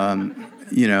it. But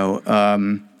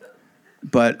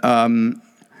I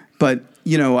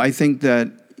think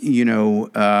that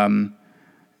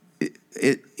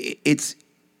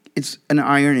it's an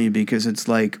irony, because it's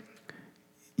like,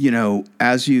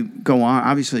 as you go on,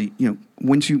 obviously,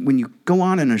 when you go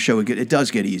on in a show, it does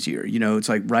get easier. It's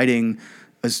like writing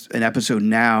an episode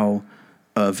now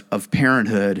of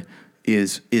Parenthood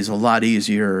is a lot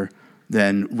easier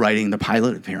than writing the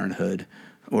pilot of Parenthood,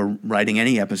 or writing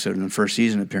any episode in the first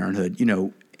season of Parenthood.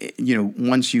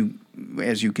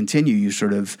 As you continue, you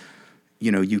sort of,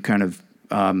 you kind of,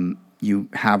 you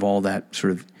have all that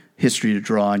sort of history to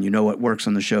draw, and what works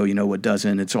on the show, what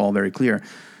doesn't. It's all very clear.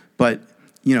 But,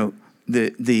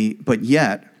 but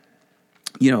yet,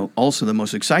 also the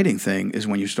most exciting thing is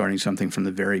when you're starting something from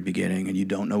the very beginning and you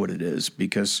don't know what it is,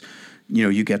 because,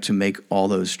 you get to make all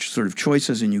those sort of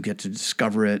choices and you get to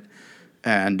discover it.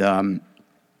 And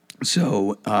it's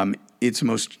the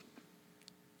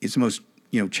most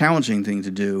challenging thing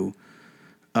to do.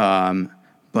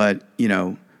 But,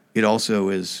 it also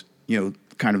is,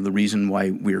 kind of the reason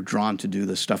why we're drawn to do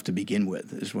this stuff to begin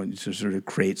with, is to sort of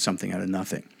create something out of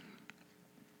nothing.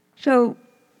 So,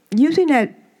 using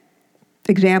that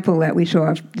example that we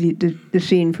saw, the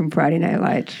scene from Friday Night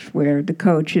Lights, where the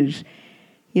coach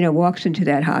walks into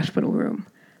that hospital room.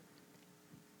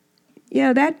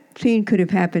 That scene could have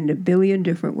happened a billion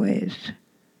different ways.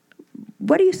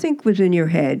 What do you think was in your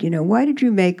head? Why did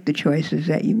you make the choices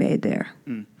that you made there?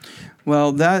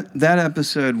 Well, that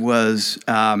episode was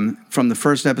from the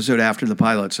first episode after the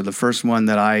pilot. So the first one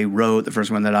that I wrote, the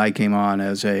first one that I came on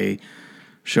as a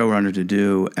showrunner to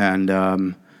do. And,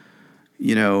 I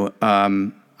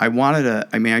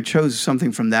chose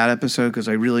something from that episode because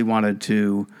I really wanted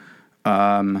to,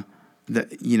 I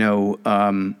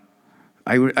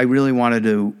really wanted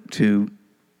to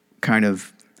kind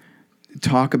of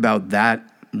talk about that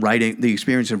writing, the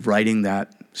experience of writing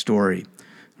that story,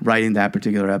 writing that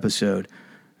particular episode.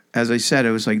 As I said,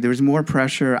 it was like there was more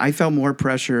pressure. I felt more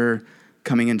pressure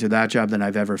coming into that job than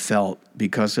I've ever felt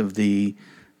because of the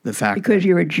fact because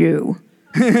you're a Jew.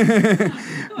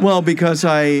 Well, because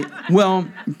yes.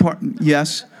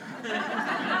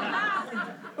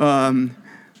 But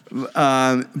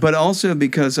also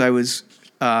because I was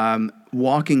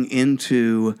walking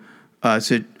into a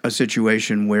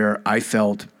situation where I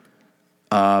felt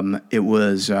it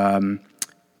was kind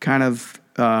of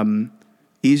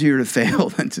easier to fail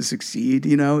than to succeed.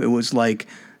 It was like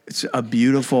it's a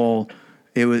beautiful.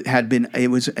 It was,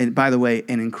 and by the way,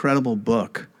 an incredible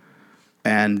book,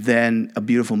 and then a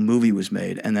beautiful movie was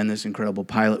made, and then this incredible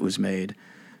pilot was made,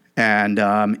 and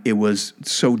it was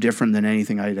so different than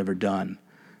anything I had ever done,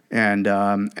 and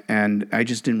I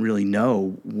just didn't really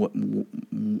know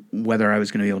whether I was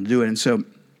going to be able to do it, and so,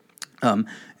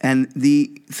 and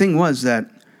the thing was that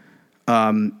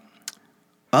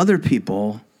other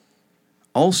people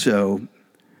also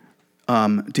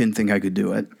didn't think I could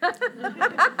do it.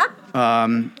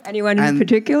 Anyone in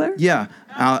particular? Yeah,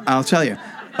 I'll tell you.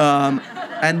 But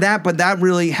that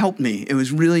really helped me. It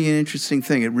was really an interesting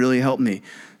thing. It really helped me.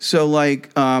 So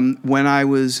like when I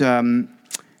was, so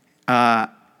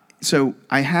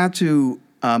I had to,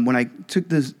 when I took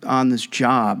this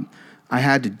job, I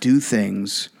had to do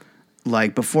things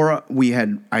like before I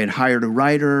had hired a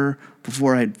writer,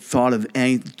 before I had thought of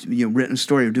any, written a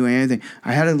story or doing anything,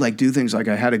 I had to like do things like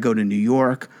I had to go to New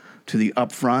York to the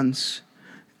upfronts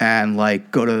and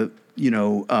like go to,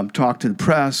 talk to the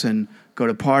press and go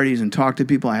to parties and talk to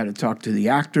people. I had to talk to the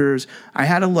actors. I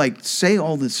had to like say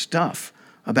all this stuff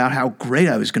about how great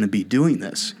I was going to be doing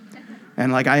this.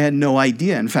 And like I had no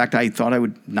idea. In fact, I thought I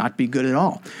would not be good at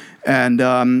all. And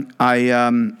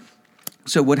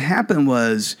so what happened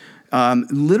was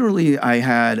literally I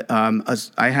had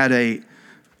a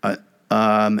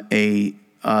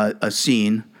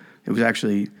scene. It was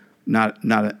actually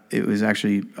it was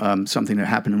actually something that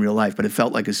happened in real life, but it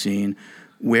felt like a scene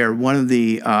where one of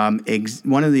the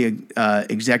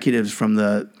executives from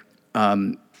the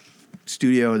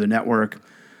studio or the network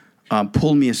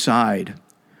pulled me aside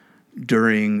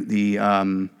during the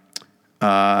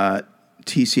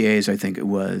TCAs, I think it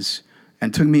was,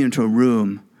 and took me into a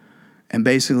room. And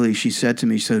basically, she said to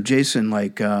me, "So, Jason,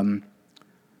 like, can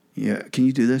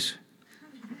you do this?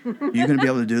 Are you going to be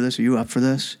able to do this? Are you up for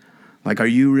this? Like, are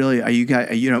you guys,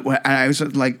 and I was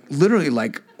like, literally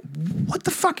like, what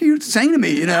the fuck are you saying to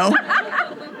me,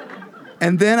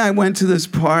 And then I went to this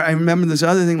party. I remember this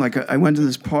other thing, like I went to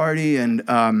this party and,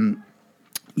 an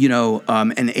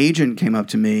agent came up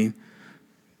to me.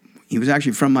 He was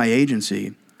actually from my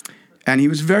agency. And he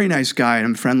was a very nice guy, and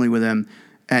I'm friendly with him.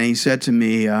 And he said to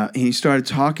me, he started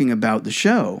talking about the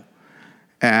show.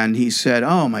 And he said,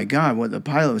 "Oh, my God, the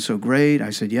pilot was so great." I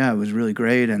said, "Yeah, it was really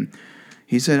great." And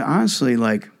he said, "Honestly,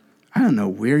 like, I don't know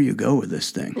where you go with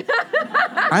this thing.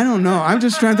 I don't know. I'm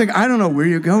just trying to think. I don't know where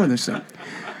you go with this thing."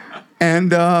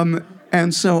 And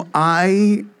so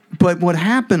but what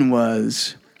happened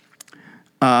was,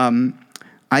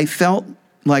 I felt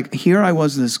like here I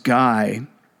was, this guy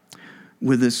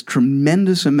with this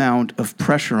tremendous amount of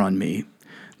pressure on me,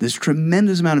 this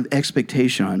tremendous amount of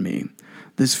expectation on me,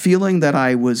 this feeling that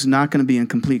I was not going to be in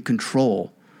complete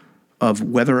control of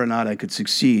whether or not I could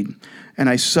succeed. And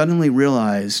I suddenly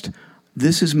realized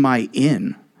this is my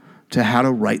in to how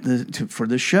to write for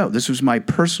this show. This was my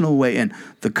personal way in.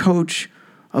 The coach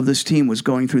of this team was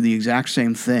going through the exact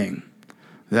same thing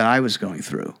that I was going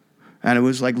through. And it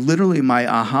was like literally my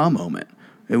aha moment.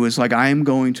 It was like, I am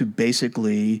going to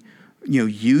basically,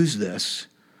 use this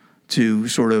to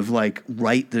sort of like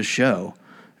write the show.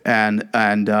 And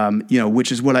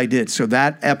which is what I did. So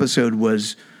that episode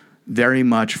was very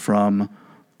much from,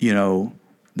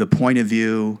 the point of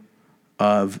view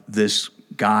of this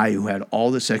guy who had all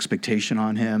this expectation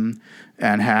on him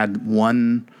and had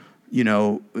one,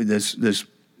 this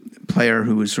player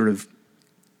who was sort of,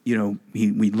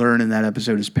 we learn in that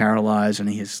episode is paralyzed, and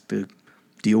he has to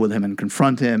deal with him and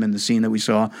confront him in the scene that we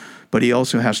saw. But he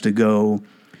also has to go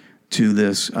to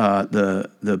this,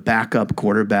 the backup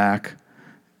quarterback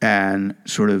and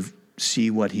sort of see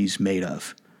what he's made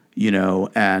of,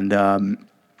 and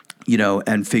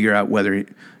figure out whether,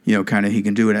 kind of he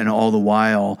can do it. And all the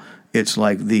while, it's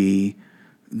like the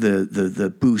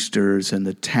boosters and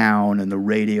the town and the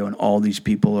radio and all these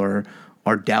people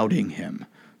are doubting him.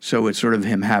 So it's sort of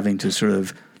him having to sort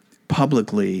of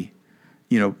publicly,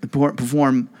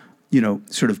 perform,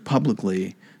 sort of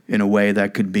publicly in a way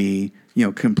that could be,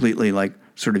 completely like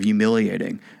sort of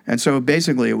humiliating. And so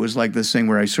basically it was like this thing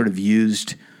where I sort of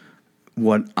used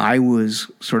what I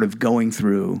was sort of going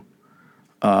through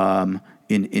in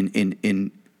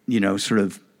sort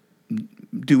of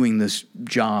doing this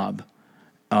job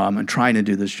and trying to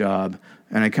do this job.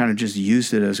 And I kind of just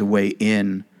used it as a way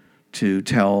in to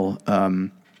tell,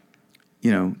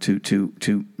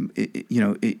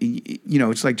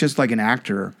 it's like just like an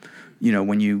actor,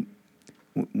 when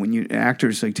an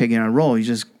actor's like taking on a role, he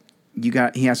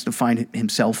has to find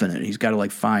himself in it. He's got to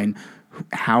like find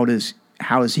how is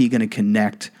he going to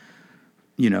connect,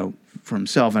 for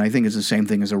himself. And I think it's the same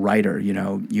thing as a writer.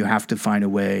 You have to find a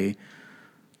way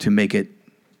to make it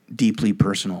deeply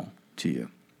personal to you.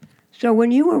 So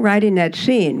when you were writing that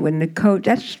scene, when the coach,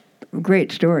 that's a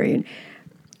great story, and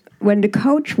when the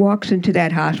coach walks into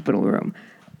that hospital room,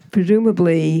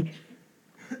 presumably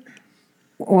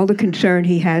all the concern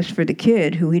he has for the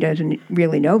kid, who he doesn't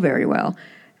really know very well,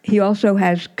 he also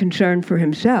has concern for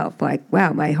himself, like,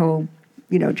 wow, my whole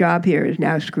job here is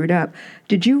now screwed up.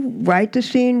 Did you write the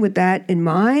scene with that in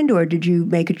mind, or did you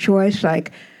make a choice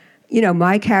like,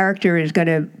 my character is going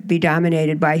to be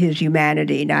dominated by his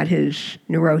humanity, not his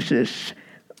neurosis?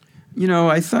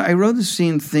 I wrote the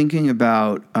scene thinking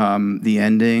about the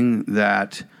ending,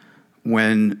 that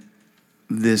when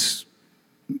this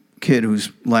kid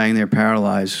who's laying there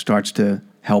paralyzed starts to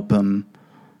help him,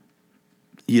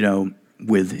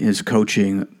 with his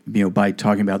coaching, by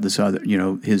talking about this other,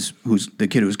 who's the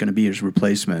kid who's going to be his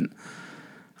replacement.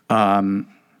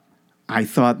 I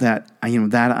thought that,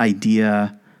 that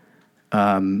idea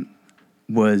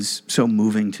was so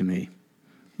moving to me,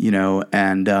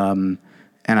 and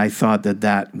I thought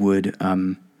that would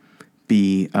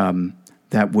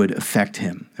that would affect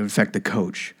him. It would affect the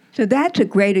coach. So that's a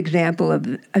great example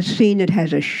of a scene that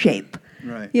has a shape.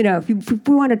 Right. If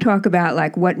we want to talk about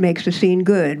like what makes a scene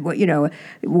good,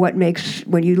 what makes,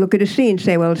 when you look at a scene,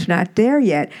 say, well, it's not there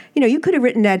yet. You could have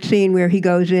written that scene where he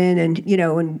goes in and,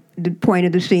 and the point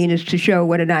of the scene is to show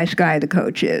what a nice guy the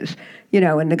coach is,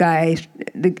 and the guy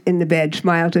in the bed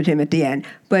smiles at him at the end.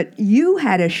 But you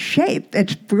had a shape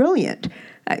that's brilliant.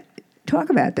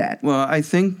 Talk about that. Well, I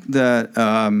think that,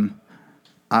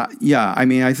 I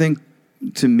think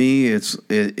to me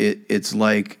it's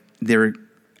like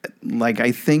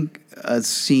I think a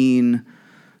scene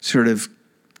sort of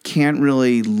can't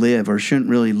really live or shouldn't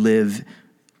really live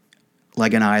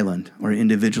like an island or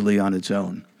individually on its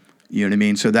own. You know what I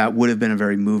mean? So that would have been a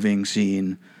very moving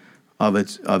scene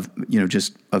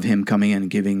just of him coming in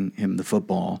and giving him the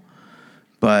football.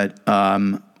 But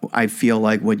I feel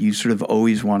like what you sort of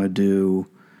always want to do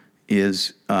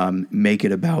is make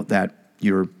it about that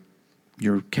your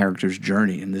character's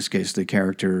journey. In this case, the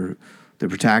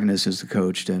protagonist is the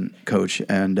coach,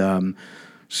 and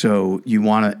so you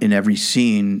want to, in every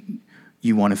scene,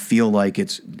 you want to feel like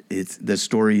it's the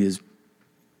story is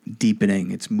deepening,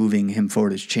 it's moving him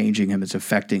forward, it's changing him, it's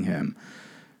affecting him,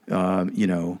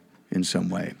 in some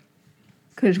way.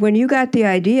 Because when you got the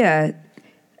idea,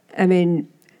 I mean,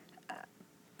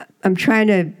 I'm trying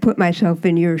to put myself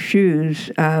in your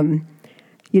shoes.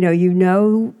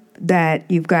 That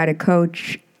you've got a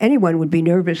coach. Anyone would be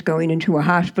nervous going into a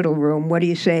hospital room. What do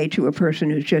you say to a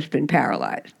person who's just been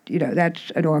paralyzed?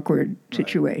 That's an awkward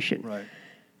situation. Right.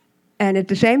 And at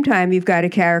the same time, you've got a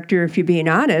character, if you're being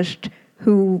honest,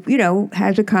 who,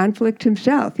 has a conflict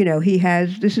himself.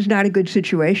 This is not a good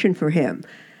situation for him.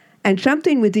 And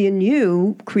something within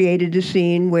you created a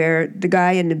scene where the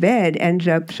guy in the bed ends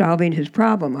up solving his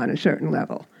problem on a certain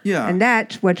level. Yeah. And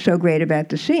that's what's so great about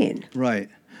the scene. Right.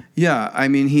 Yeah, I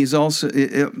mean, he's also,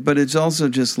 but it's also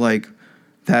just like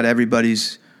that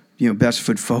everybody's, best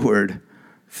foot forward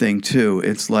thing too.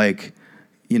 It's like,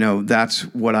 that's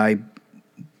what I,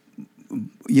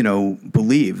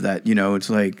 believe, that, it's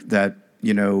like that,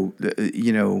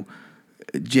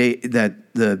 that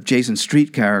the Jason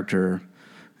Street character,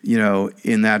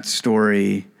 in that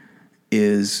story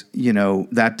is,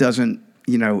 that doesn't,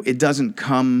 it doesn't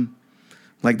come,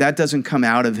 like that doesn't come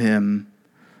out of him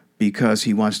because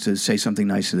he wants to say something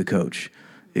nice to the coach.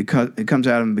 It comes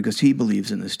out of him because he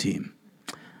believes in this team.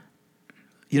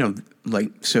 So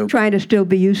trying to still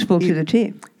be useful to the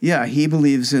team. Yeah, he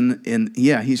believes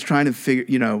he's trying to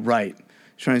figure, right.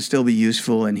 He's trying to still be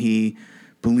useful, and he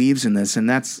believes in this. And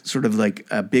that's sort of like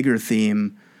a bigger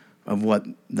theme of what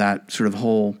that sort of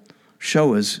whole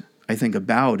show is, I think,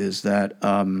 about, is that,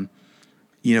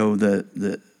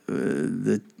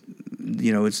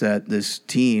 it's that this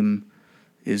team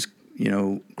is,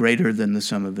 greater than the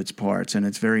sum of its parts, and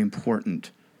it's very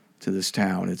important to this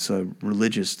town. It's a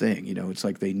religious thing, it's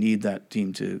like they need that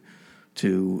team to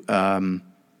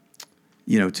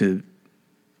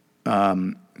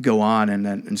go on, and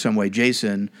then in some way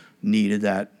Jason needed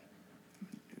that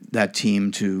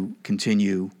team to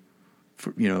continue,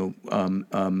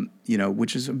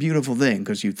 which is a beautiful thing,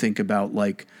 because you think about,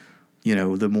 like,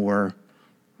 the more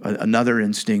another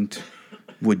instinct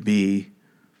would be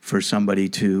for somebody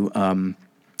to,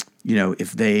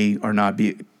 if they are not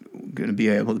going to be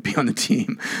able to be on the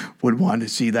team, would want to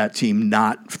see that team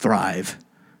not thrive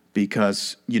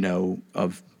because,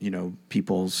 of,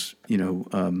 people's, need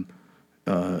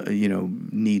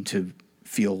to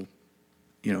feel,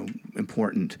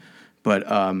 important. But,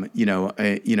 but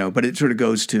it sort of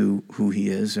goes to who he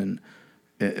is and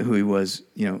who he was,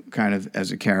 kind of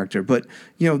as a character. But,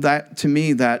 that, to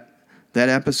me, that that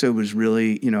episode was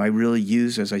really, I really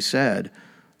used, as I said,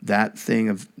 that thing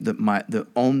of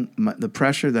the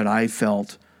pressure that I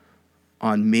felt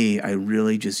on me. I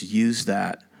really just used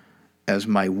that as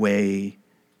my way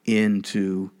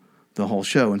into the whole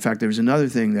show. In fact, there was another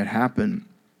thing that happened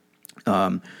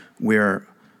where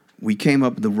we came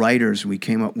up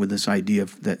with this idea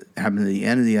that happened at the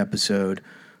end of the episode,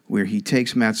 where he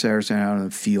takes Matt Saracen out on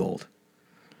the field,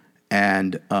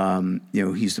 and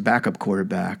he's the backup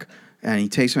quarterback, and he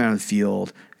takes him out on the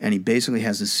field, and he basically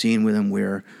has a scene with him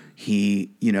where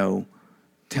he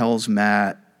tells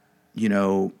Matt,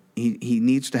 he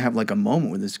needs to have like a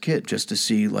moment with this kid just to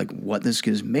see like what this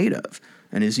kid is made of,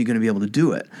 and is he going to be able to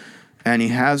do it? And he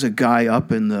has a guy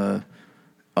up in the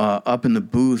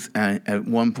booth, and at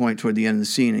one point toward the end of the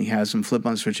scene, he has him flip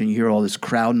on the switch, and you hear all this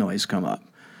crowd noise come up,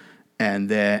 and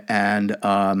then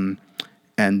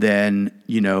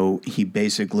he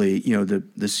basically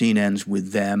the scene ends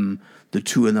with them, the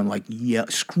two of them like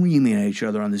screaming at each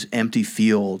other on this empty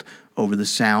field over the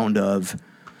sound of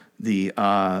the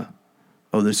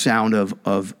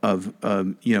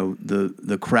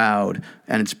crowd,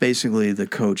 and it's basically the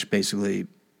coach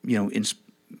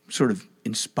sort of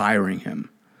inspiring him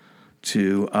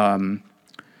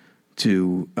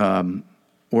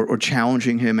or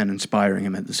challenging him and inspiring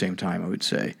him at the same time, I would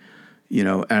say,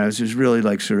 and it was just really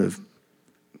like sort of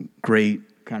great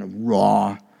kind of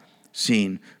raw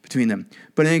scene between them.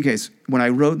 But in any case, when I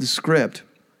wrote the script,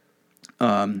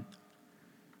 Pete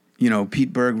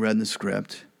Berg read the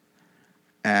script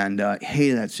and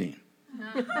hated that scene.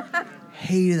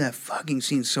 Hated that fucking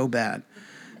scene so bad.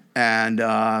 And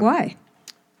why?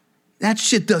 That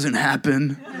shit doesn't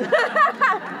happen.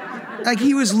 Like,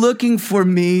 he was looking for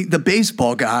me, the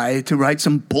baseball guy, to write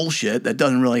some bullshit that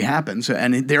doesn't really happen. So,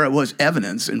 and there it was,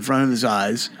 evidence in front of his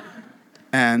eyes.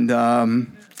 And you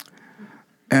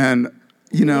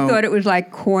thought it was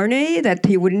like corny, that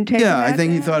he wouldn't take it. Yeah, I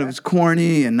think he thought it was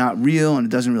corny and not real, and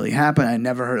it doesn't really happen. I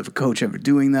never heard of a coach ever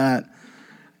doing that.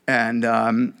 And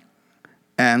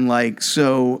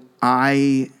so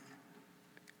I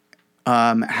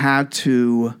had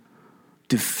to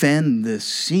defend this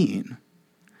scene,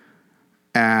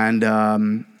 and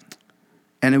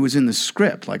it was in the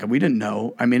script. Like, we didn't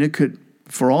know. I mean, it could,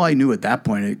 for all I knew at that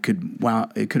point, it could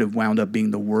have wound up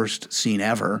being the worst scene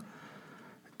ever.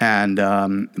 And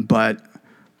but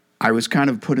I was kind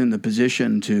of put in the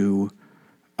position to,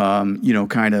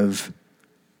 kind of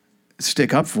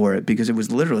stick up for it, because it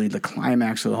was literally the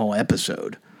climax of the whole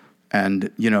episode.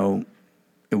 And it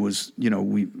was, it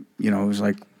was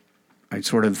like, I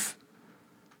sort of,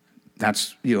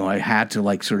 that's, I had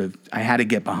to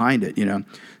get behind it,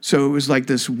 So it was like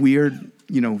this weird,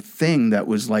 thing that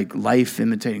was like life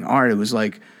imitating art. It was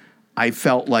like, I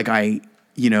felt like I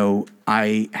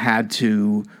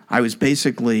was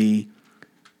basically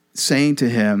saying to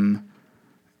him,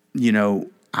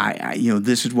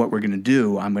 this is what we're going to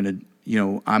do.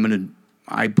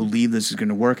 I believe this is going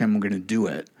to work, and we're going to do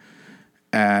it.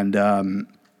 And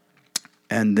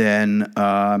then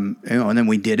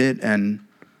we did it, and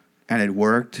it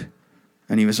worked.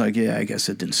 And he was like, yeah, I guess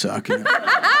it didn't suck. Yeah,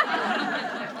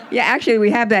 actually,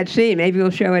 we have that scene. Maybe we'll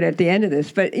show it at the end of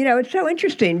this. But, it's so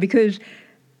interesting because,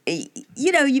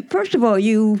 first of all,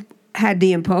 you had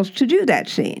the impulse to do that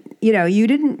scene. You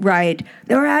didn't write,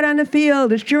 they were out on the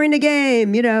field, it's during the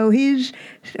game,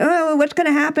 what's going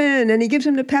to happen? And he gives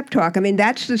him the pep talk. I mean,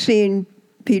 that's the scene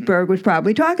Pete Berg was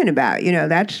probably talking about.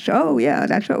 That's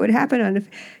what would happen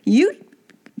you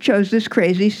chose this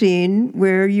crazy scene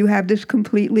where you have this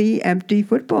completely empty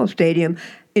football stadium.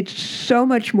 It's so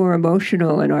much more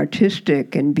emotional and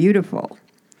artistic and beautiful.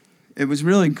 It was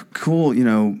really cool,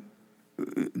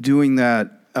 doing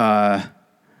that,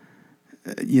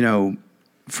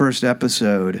 first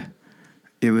episode.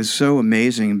 It was so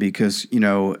amazing because,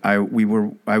 I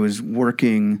was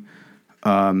working,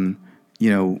 Jeffrey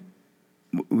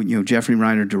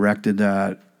Reiner directed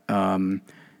that, and,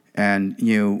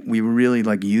 we were really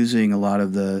like using a lot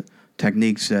of the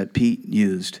techniques that Pete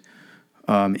used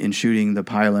in shooting the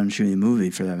pilot and shooting the movie,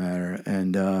 for that matter.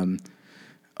 And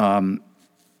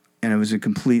it was a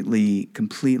completely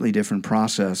different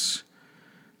process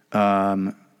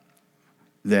than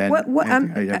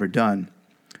I'd ever done.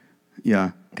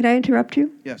 Yeah. Could I interrupt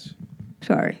you? Yes.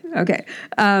 Sorry. Okay.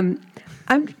 I'm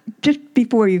just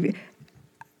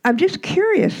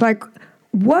curious, like,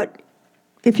 what,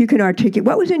 if you can articulate,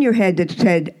 what was in your head that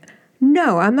said,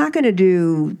 no, I'm not going to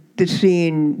do the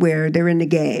scene where they're in the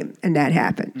game and that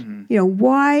happened? Mm-hmm.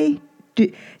 Why?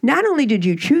 Not only did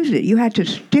you choose it, you had to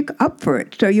stick up for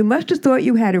it. So you must have thought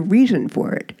you had a reason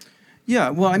for it. Yeah,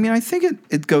 well, I mean, I think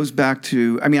it goes back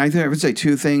to, I think I would say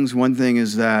two things. One thing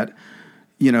is that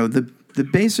the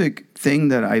basic thing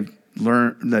that I've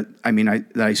learned that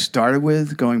I started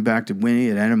with going back to Winnie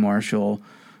and Anna Marshall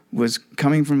was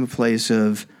coming from a place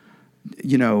of,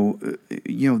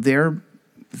 their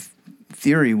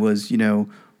theory was,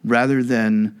 rather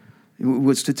than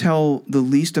was to tell the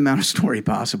least amount of story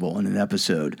possible in an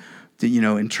episode,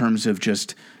 in terms of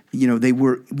just, they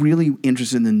were really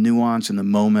interested in the nuance and the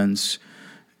moments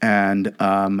and,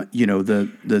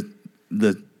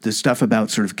 the stuff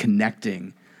about sort of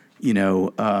connecting,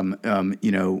 with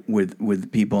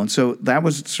people. And so that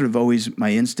was sort of always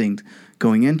my instinct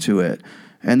going into it.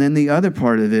 And then the other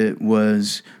part of it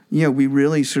was, we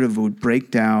really sort of would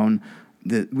break down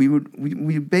the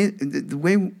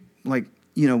way, like,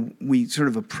 we sort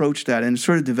of approached that and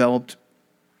sort of developed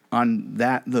on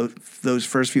that, those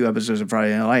first few episodes of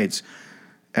Friday Night Lights.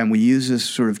 And we use this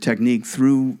sort of technique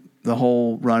through the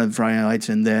whole run of Friday Night Lights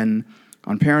and then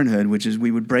on Parenthood, which is we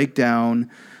would break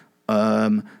down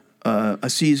a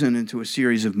season into a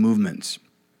series of movements.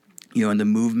 And the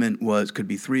movement could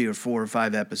be 3 or 4 or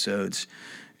 5 episodes,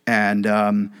 and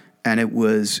it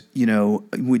was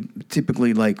would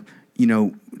typically sort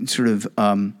of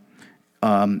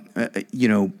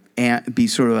be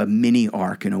sort of a mini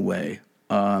arc in a way,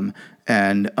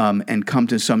 and come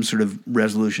to some sort of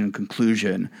resolution and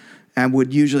conclusion, and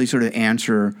would usually sort of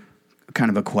answer kind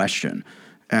of a question.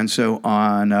 And so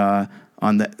on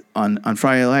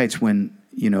Friday Night Lights, when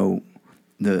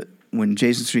when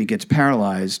Jason Street gets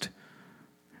paralyzed,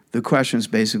 the question is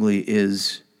basically,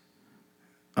 is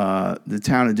the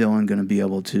town of Dillon going to be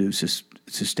able to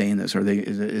sustain this? Are the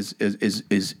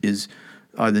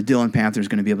Dillon Panthers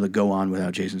going to be able to go on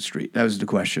without Jason Street? That was the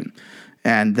question,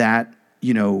 and that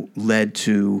led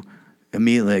to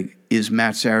immediately, is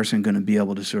Matt Saracen going to be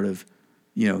able to sort of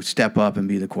step up and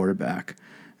be the quarterback?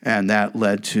 And that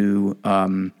led to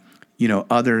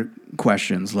other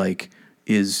questions like,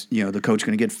 is the coach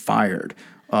going to get fired?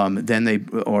 Then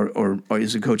or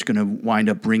is the coach going to wind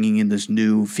up bringing in this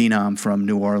new phenom from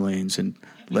New Orleans and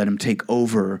let him take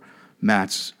over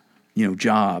Matt's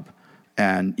job?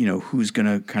 And who's going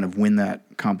to kind of win that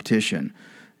competition?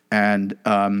 And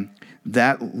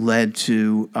that led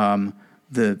to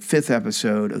the 5th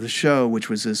episode of the show, which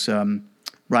was this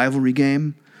rivalry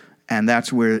game, and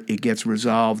that's where it gets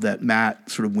resolved that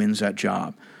Matt sort of wins that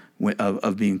job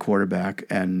of being quarterback,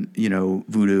 and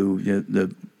Voodoo,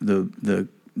 the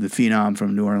phenom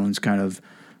from New Orleans, kind of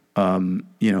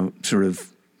sort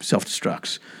of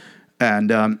self-destructs. And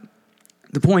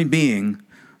the point being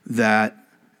that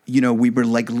we were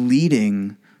like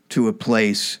leading to a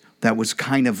place that was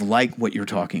kind of like what you're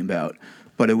talking about,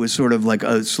 but it was sort of like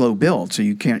a slow build. So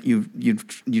you can't you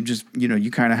just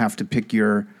you kind of have to pick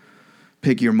your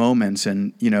moments,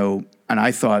 and and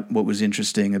I thought what was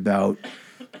interesting about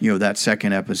that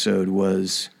second episode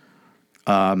was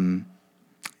that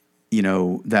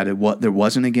there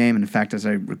wasn't a game. And in fact, as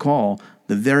I recall,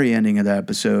 the very ending of that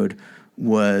episode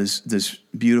was this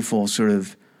beautiful sort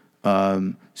of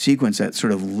sequence that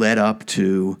sort of led up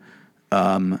to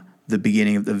the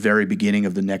very beginning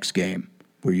of the next game,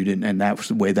 where you didn't, and that was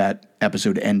the way that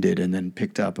episode ended, and then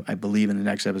picked up, I believe, in the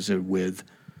next episode with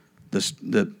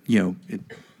the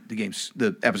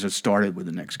episode started with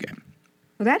the next game.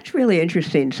 Well, that's really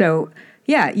interesting. So,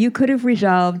 yeah, you could have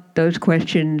resolved those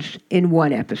questions in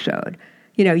one episode.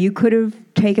 You could have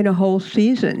taken a whole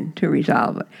season to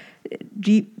resolve it.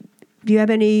 Do you have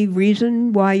any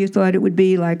reason why you thought it would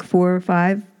be like 4 or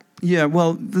 5? Yeah,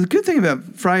 well, the good thing about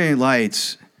Friday Night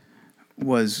Lights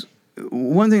was,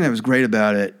 one thing that was great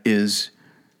about it is,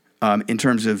 in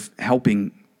terms of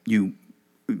helping you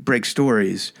break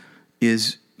stories,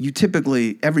 is you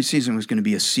typically, every season was going to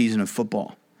be a season of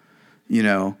football,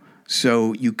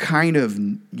 so you kind of,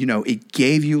 it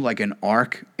gave you like an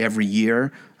arc every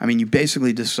year. I mean, you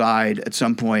basically decide at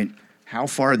some point, how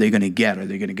far are they going to get? Are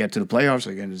they going to get to the playoffs?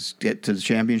 Are they going to get to the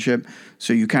championship?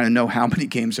 So you kind of know how many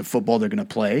games of football they're going to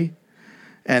play,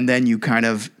 and then you kind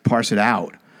of parse it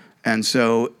out. And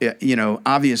so,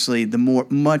 obviously, the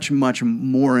much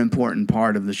more important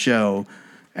part of the show,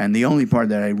 and the only part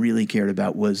that I really cared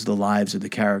about, was the lives of the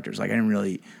characters. Like,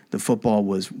 the football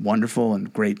was wonderful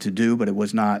and great to do, but it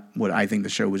was not what I think the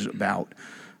show was about.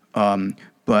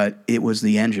 But it was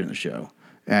the engine of the show.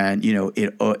 And,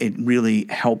 it really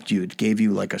helped you. It gave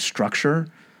you like a structure.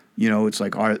 It's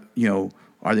like, are they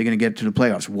going to get to the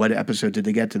playoffs? What episode did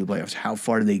they get to the playoffs? How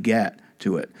far did they get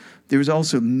to it? There was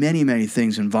also many, many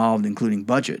things involved, including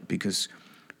budget, because,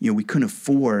 we couldn't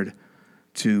afford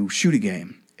to shoot a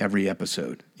game every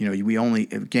episode.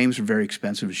 Games were very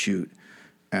expensive to shoot.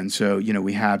 And so,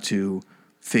 we had to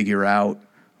figure out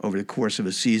over the course of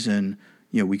a season,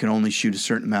 we can only shoot a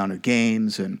certain amount of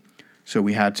games. And So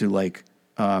we had to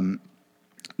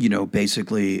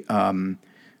basically,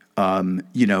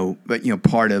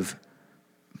 part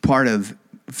of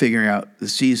figuring out the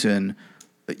season,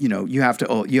 you have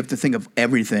to think of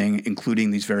everything,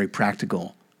 including these very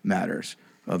practical matters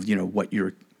of, what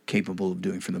you're capable of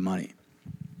doing for the money.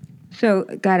 So,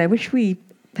 God, I wish we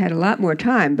had a lot more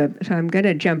time, so I'm going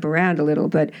to jump around a little.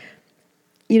 But,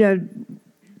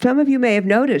 some of you may have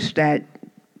noticed that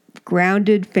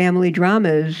grounded family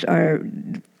dramas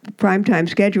primetime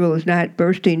schedule is not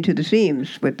bursting to the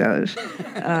seams with those.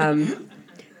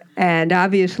 And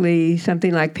obviously,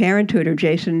 something like Parenthood or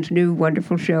Jason's new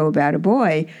wonderful show about a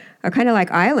boy are kind of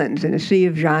like islands in a sea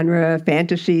of genre,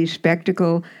 fantasy,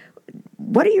 spectacle.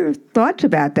 What are your thoughts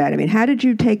about that? I mean, how did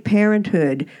you take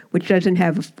Parenthood, which doesn't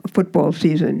have a football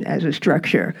season as a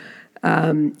structure?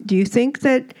 Do you think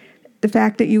that the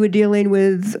fact that you were dealing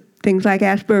with things like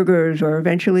Asperger's or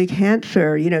eventually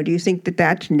cancer, do you think that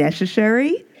that's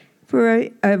necessary for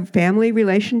a family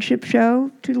relationship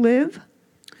show to live?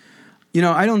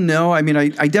 I don't know. I mean, I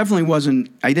definitely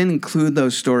I didn't include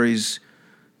those stories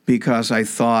because I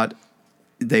thought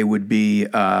they would be,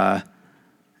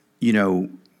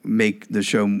 make the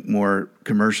show more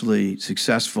commercially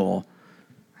successful.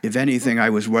 If anything,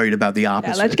 I was worried about the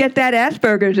opposite. Yeah, let's get that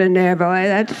Asperger's in there, boy.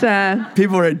 That's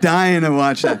people are dying to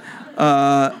watch that.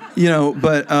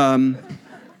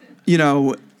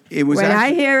 It was. When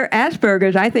I hear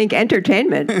Asperger's, I think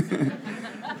entertainment.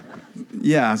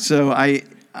 Yeah. So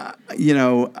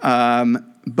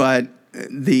but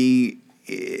the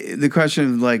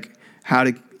question of how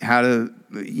to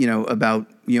about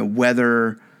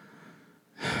whether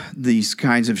these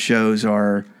kinds of shows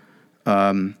are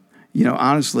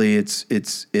honestly it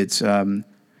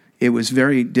was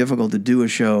very difficult to do a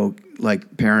show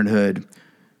like Parenthood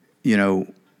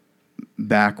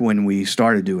back when we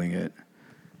started doing it,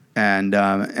 and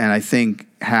I think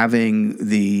having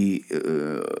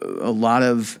a lot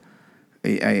of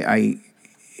it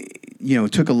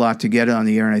took a lot to get it on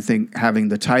the air, and I think having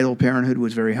the title Parenthood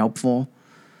was very helpful,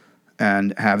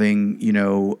 and having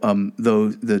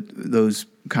those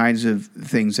kinds of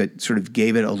things that sort of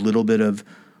gave it a little bit of,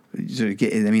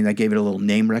 that gave it a little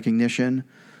name recognition.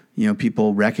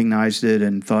 People recognized it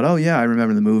and thought, oh yeah, I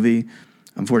remember the movie.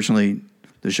 Unfortunately,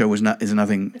 the show is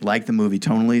nothing like the movie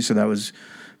tonally, so that was,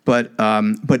 but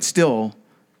still.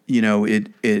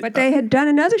 But they had done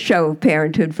another show,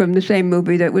 Parenthood, from the same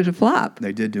movie that was a flop.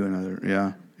 They did do another,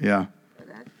 yeah.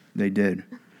 They did,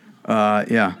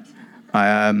 yeah.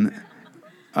 But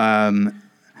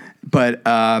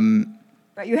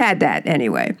you had that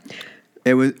anyway.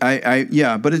 It was,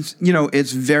 but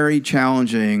it's very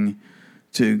challenging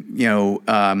to,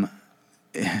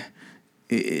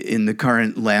 in the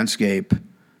current landscape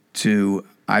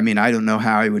I don't know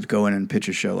how I would go in and pitch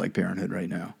a show like Parenthood right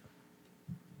now.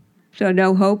 So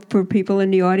no hope for people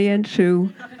in the audience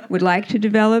who would like to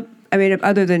develop?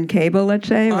 Other than cable, let's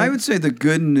say? I would say the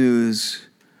good news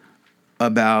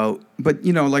but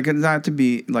not to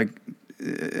be I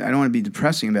don't want to be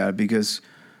depressing about it, because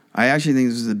I actually think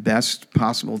this is the best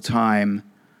possible time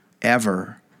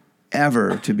ever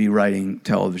to be writing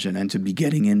television and to be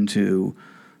getting into,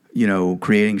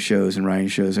 creating shows and writing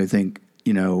shows. I think,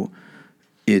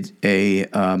 it's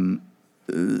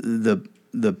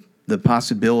the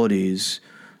possibilities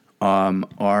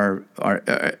are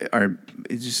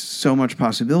it's just so much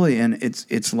possibility, and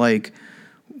it's like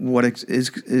what is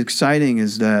exciting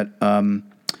is that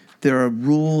there are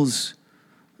rules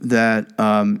that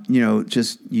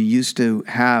just you used to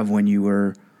have when you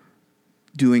were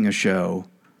doing a show,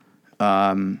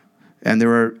 and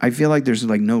I feel like there's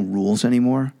no rules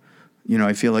anymore.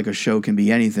 I feel like a show can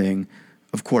be anything.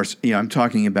 Of course, I'm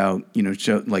talking about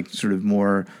show, sort of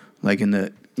more like in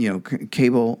the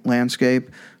cable landscape,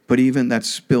 but even that's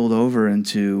spilled over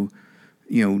into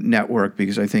network,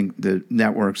 because I think the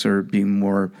networks are being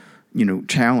more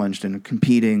challenged and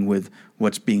competing with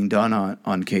what's being done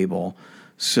on cable.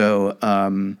 So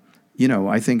I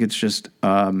think it's just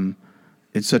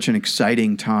it's such an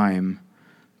exciting time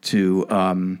to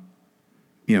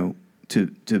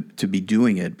to be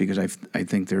doing it, because I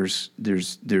think there's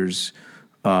there's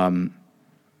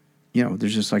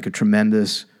just a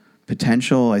tremendous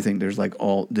potential. I think there's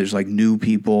new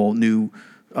people, new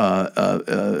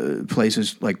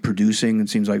places producing. It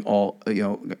seems like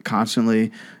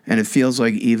constantly, and it feels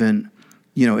like even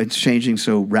it's changing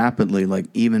so rapidly.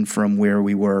 Even from where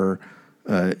we were,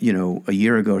 a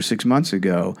year ago or 6 months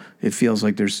ago, it feels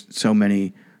like there's so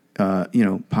many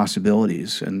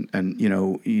possibilities, and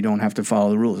you don't have to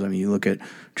follow the rules. You look at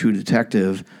True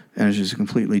Detective, and it's just a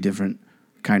completely different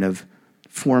kind of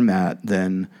format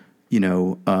than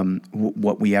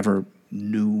what we ever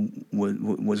knew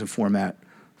was a format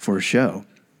for a show.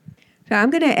 So I'm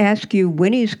going to ask you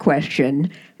Winnie's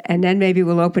question, and then maybe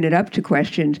we'll open it up to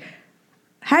questions.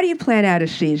 How do you plan out a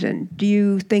season? Do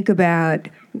you think about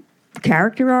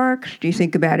character arcs? Do you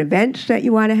think about events that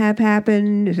you want to have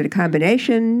happen? Is it a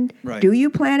combination? Right. Do you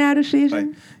plan out a season?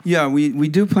 Right. Yeah, we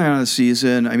do plan out a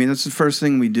season. I mean, that's the first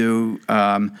thing we do.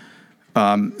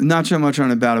 Not so much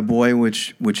on About a Boy,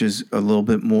 which is a little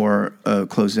bit more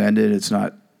closed-ended. It's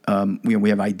not, we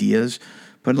have ideas.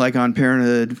 But like on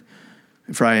Parenthood,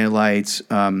 Friday Night Lights,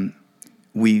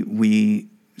 we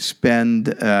spend,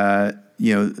 that's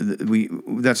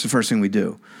the first thing we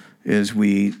do, is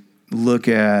we look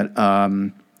at,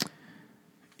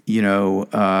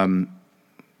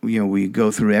 we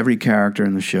go through every character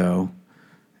in the show.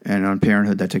 And on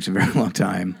Parenthood, that takes a very long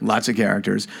time. Lots of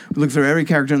characters. We look through every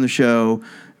character in the show.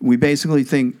 We basically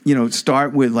think,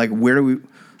 start with like where do we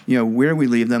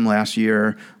leave them last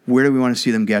year? Where do we want to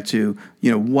see them get to?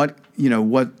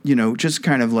 Just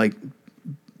kind of like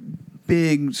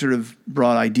big sort of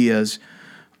broad ideas.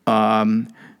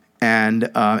 And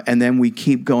then we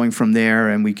keep going from there,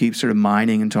 and we keep sort of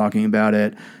mining and talking about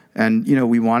it. And,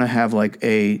 we want to have like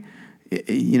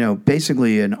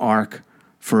basically an arc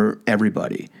for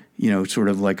everybody, sort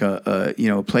of like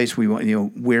a place we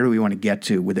want, where do we want to get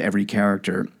to with every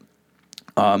character?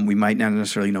 We might not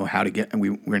necessarily know how to get, and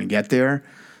we're going to get there,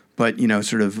 but,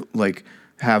 sort of like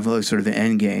have a sort of an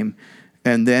end game,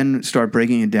 and then start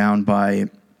breaking it down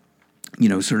by,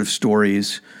 sort of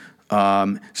stories.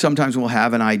 Sometimes we'll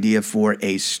have an idea for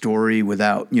a story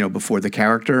without, before the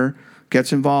character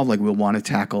gets involved. Like we'll want to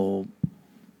tackle,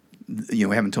 we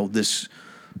haven't told this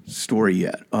story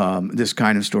yet, this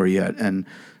kind of story yet, and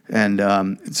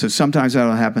so sometimes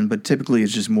that'll happen, but typically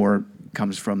it's just more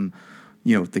comes from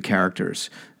the characters,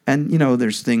 and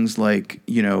there's things like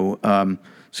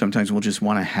sometimes we'll just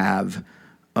want to have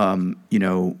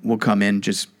we'll come in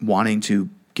just wanting to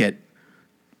get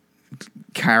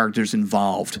characters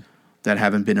involved that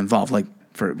haven't been involved. Like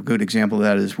for a good example of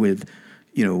that is with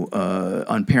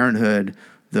on Parenthood,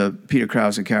 the Peter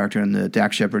Krause character and the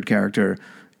Dax Shepard character,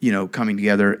 coming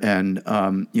together and,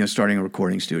 starting a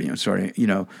recording studio,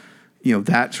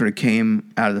 that sort of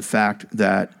came out of the fact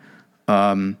that,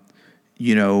 I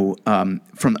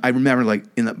remember like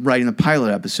writing the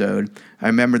pilot episode, I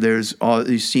remember there's all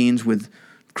these scenes with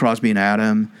Crosby and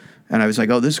Adam, and I was like,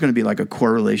 oh, this is going to be like a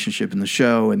core relationship in the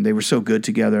show, and they were so good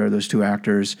together, those two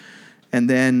actors. And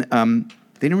then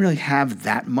they didn't really have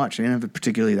that much. They didn't have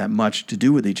particularly that much to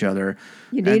do with each other.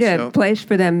 You need a place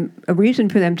for them, a reason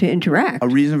for them to interact. A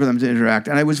reason for them to interact.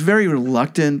 And I was very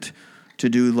reluctant to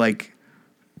do like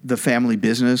the family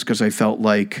business because I felt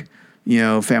like,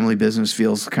 family business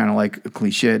feels kind of like a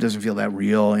cliche. It doesn't feel that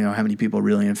real. How many people are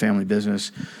really in family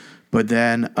business? But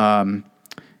then,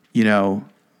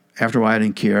 after a while I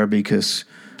didn't care because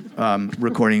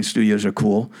recording studios are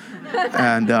cool.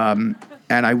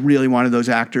 And I really wanted those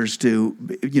actors to,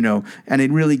 and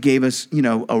it really gave us,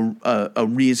 a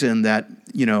reason that,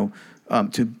 to,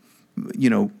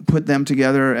 put them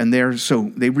together, and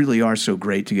they really are so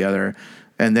great together.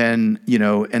 And then,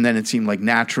 it seemed like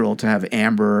natural to have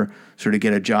Amber sort of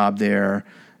get a job there.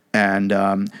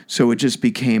 And so it just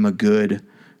became a good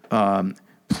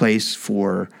place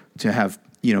to have,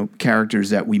 characters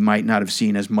that we might not have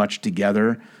seen as much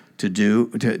together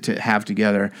to have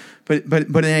together. But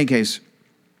in any case,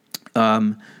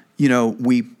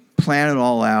 we plan it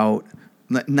all out,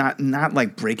 not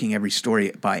like breaking every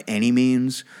story by any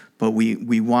means, but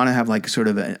we want to have like sort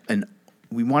of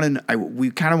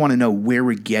we kind of want to know where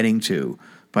we're getting to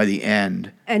by the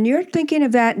end. And you're thinking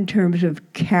of that in terms of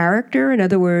character. In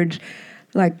other words,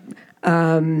 like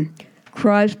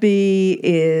Crosby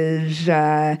is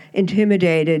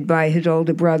intimidated by his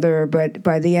older brother, but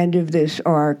by the end of this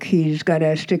arc, he's going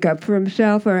to stick up for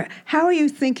himself. Or how are you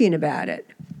thinking about it?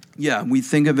 Yeah, we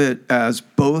think of it as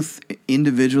both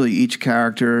individually, each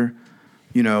character,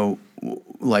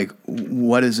 like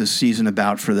what is a season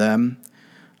about for them?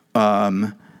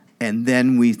 And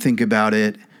then we think about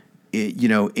it,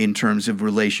 in terms of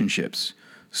relationships.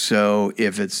 So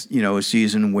if it's, a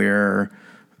season where,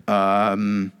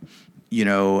 like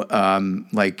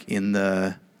in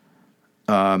the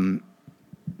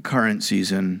current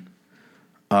season,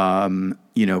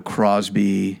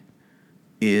 Crosby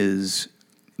is...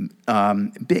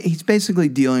 he's basically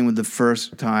dealing with the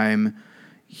first time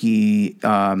he's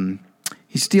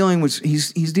dealing with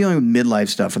midlife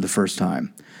stuff for the first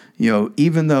time.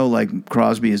 Even though like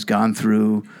Crosby has gone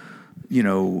through,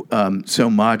 so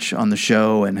much on the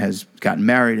show and has gotten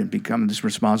married and become this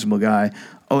responsible guy.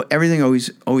 Oh, everything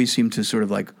always seemed to sort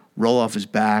of like roll off his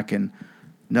back and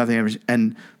nothing ever.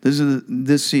 And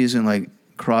this season, like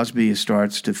Crosby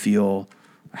starts to feel,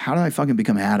 how did I fucking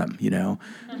become Adam? You know,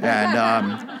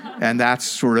 and that's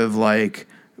sort of like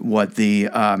what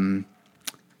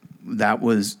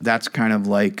that's kind of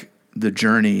like the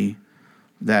journey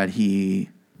that he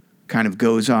kind of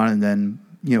goes on, and then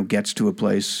gets to a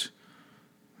place.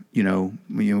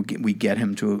 We get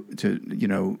him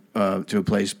to a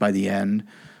place by the end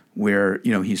where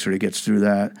he sort of gets through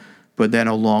that. But then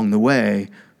along the way,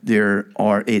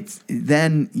 it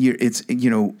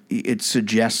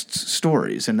suggests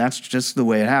stories, and that's just the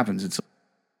way it happens. It's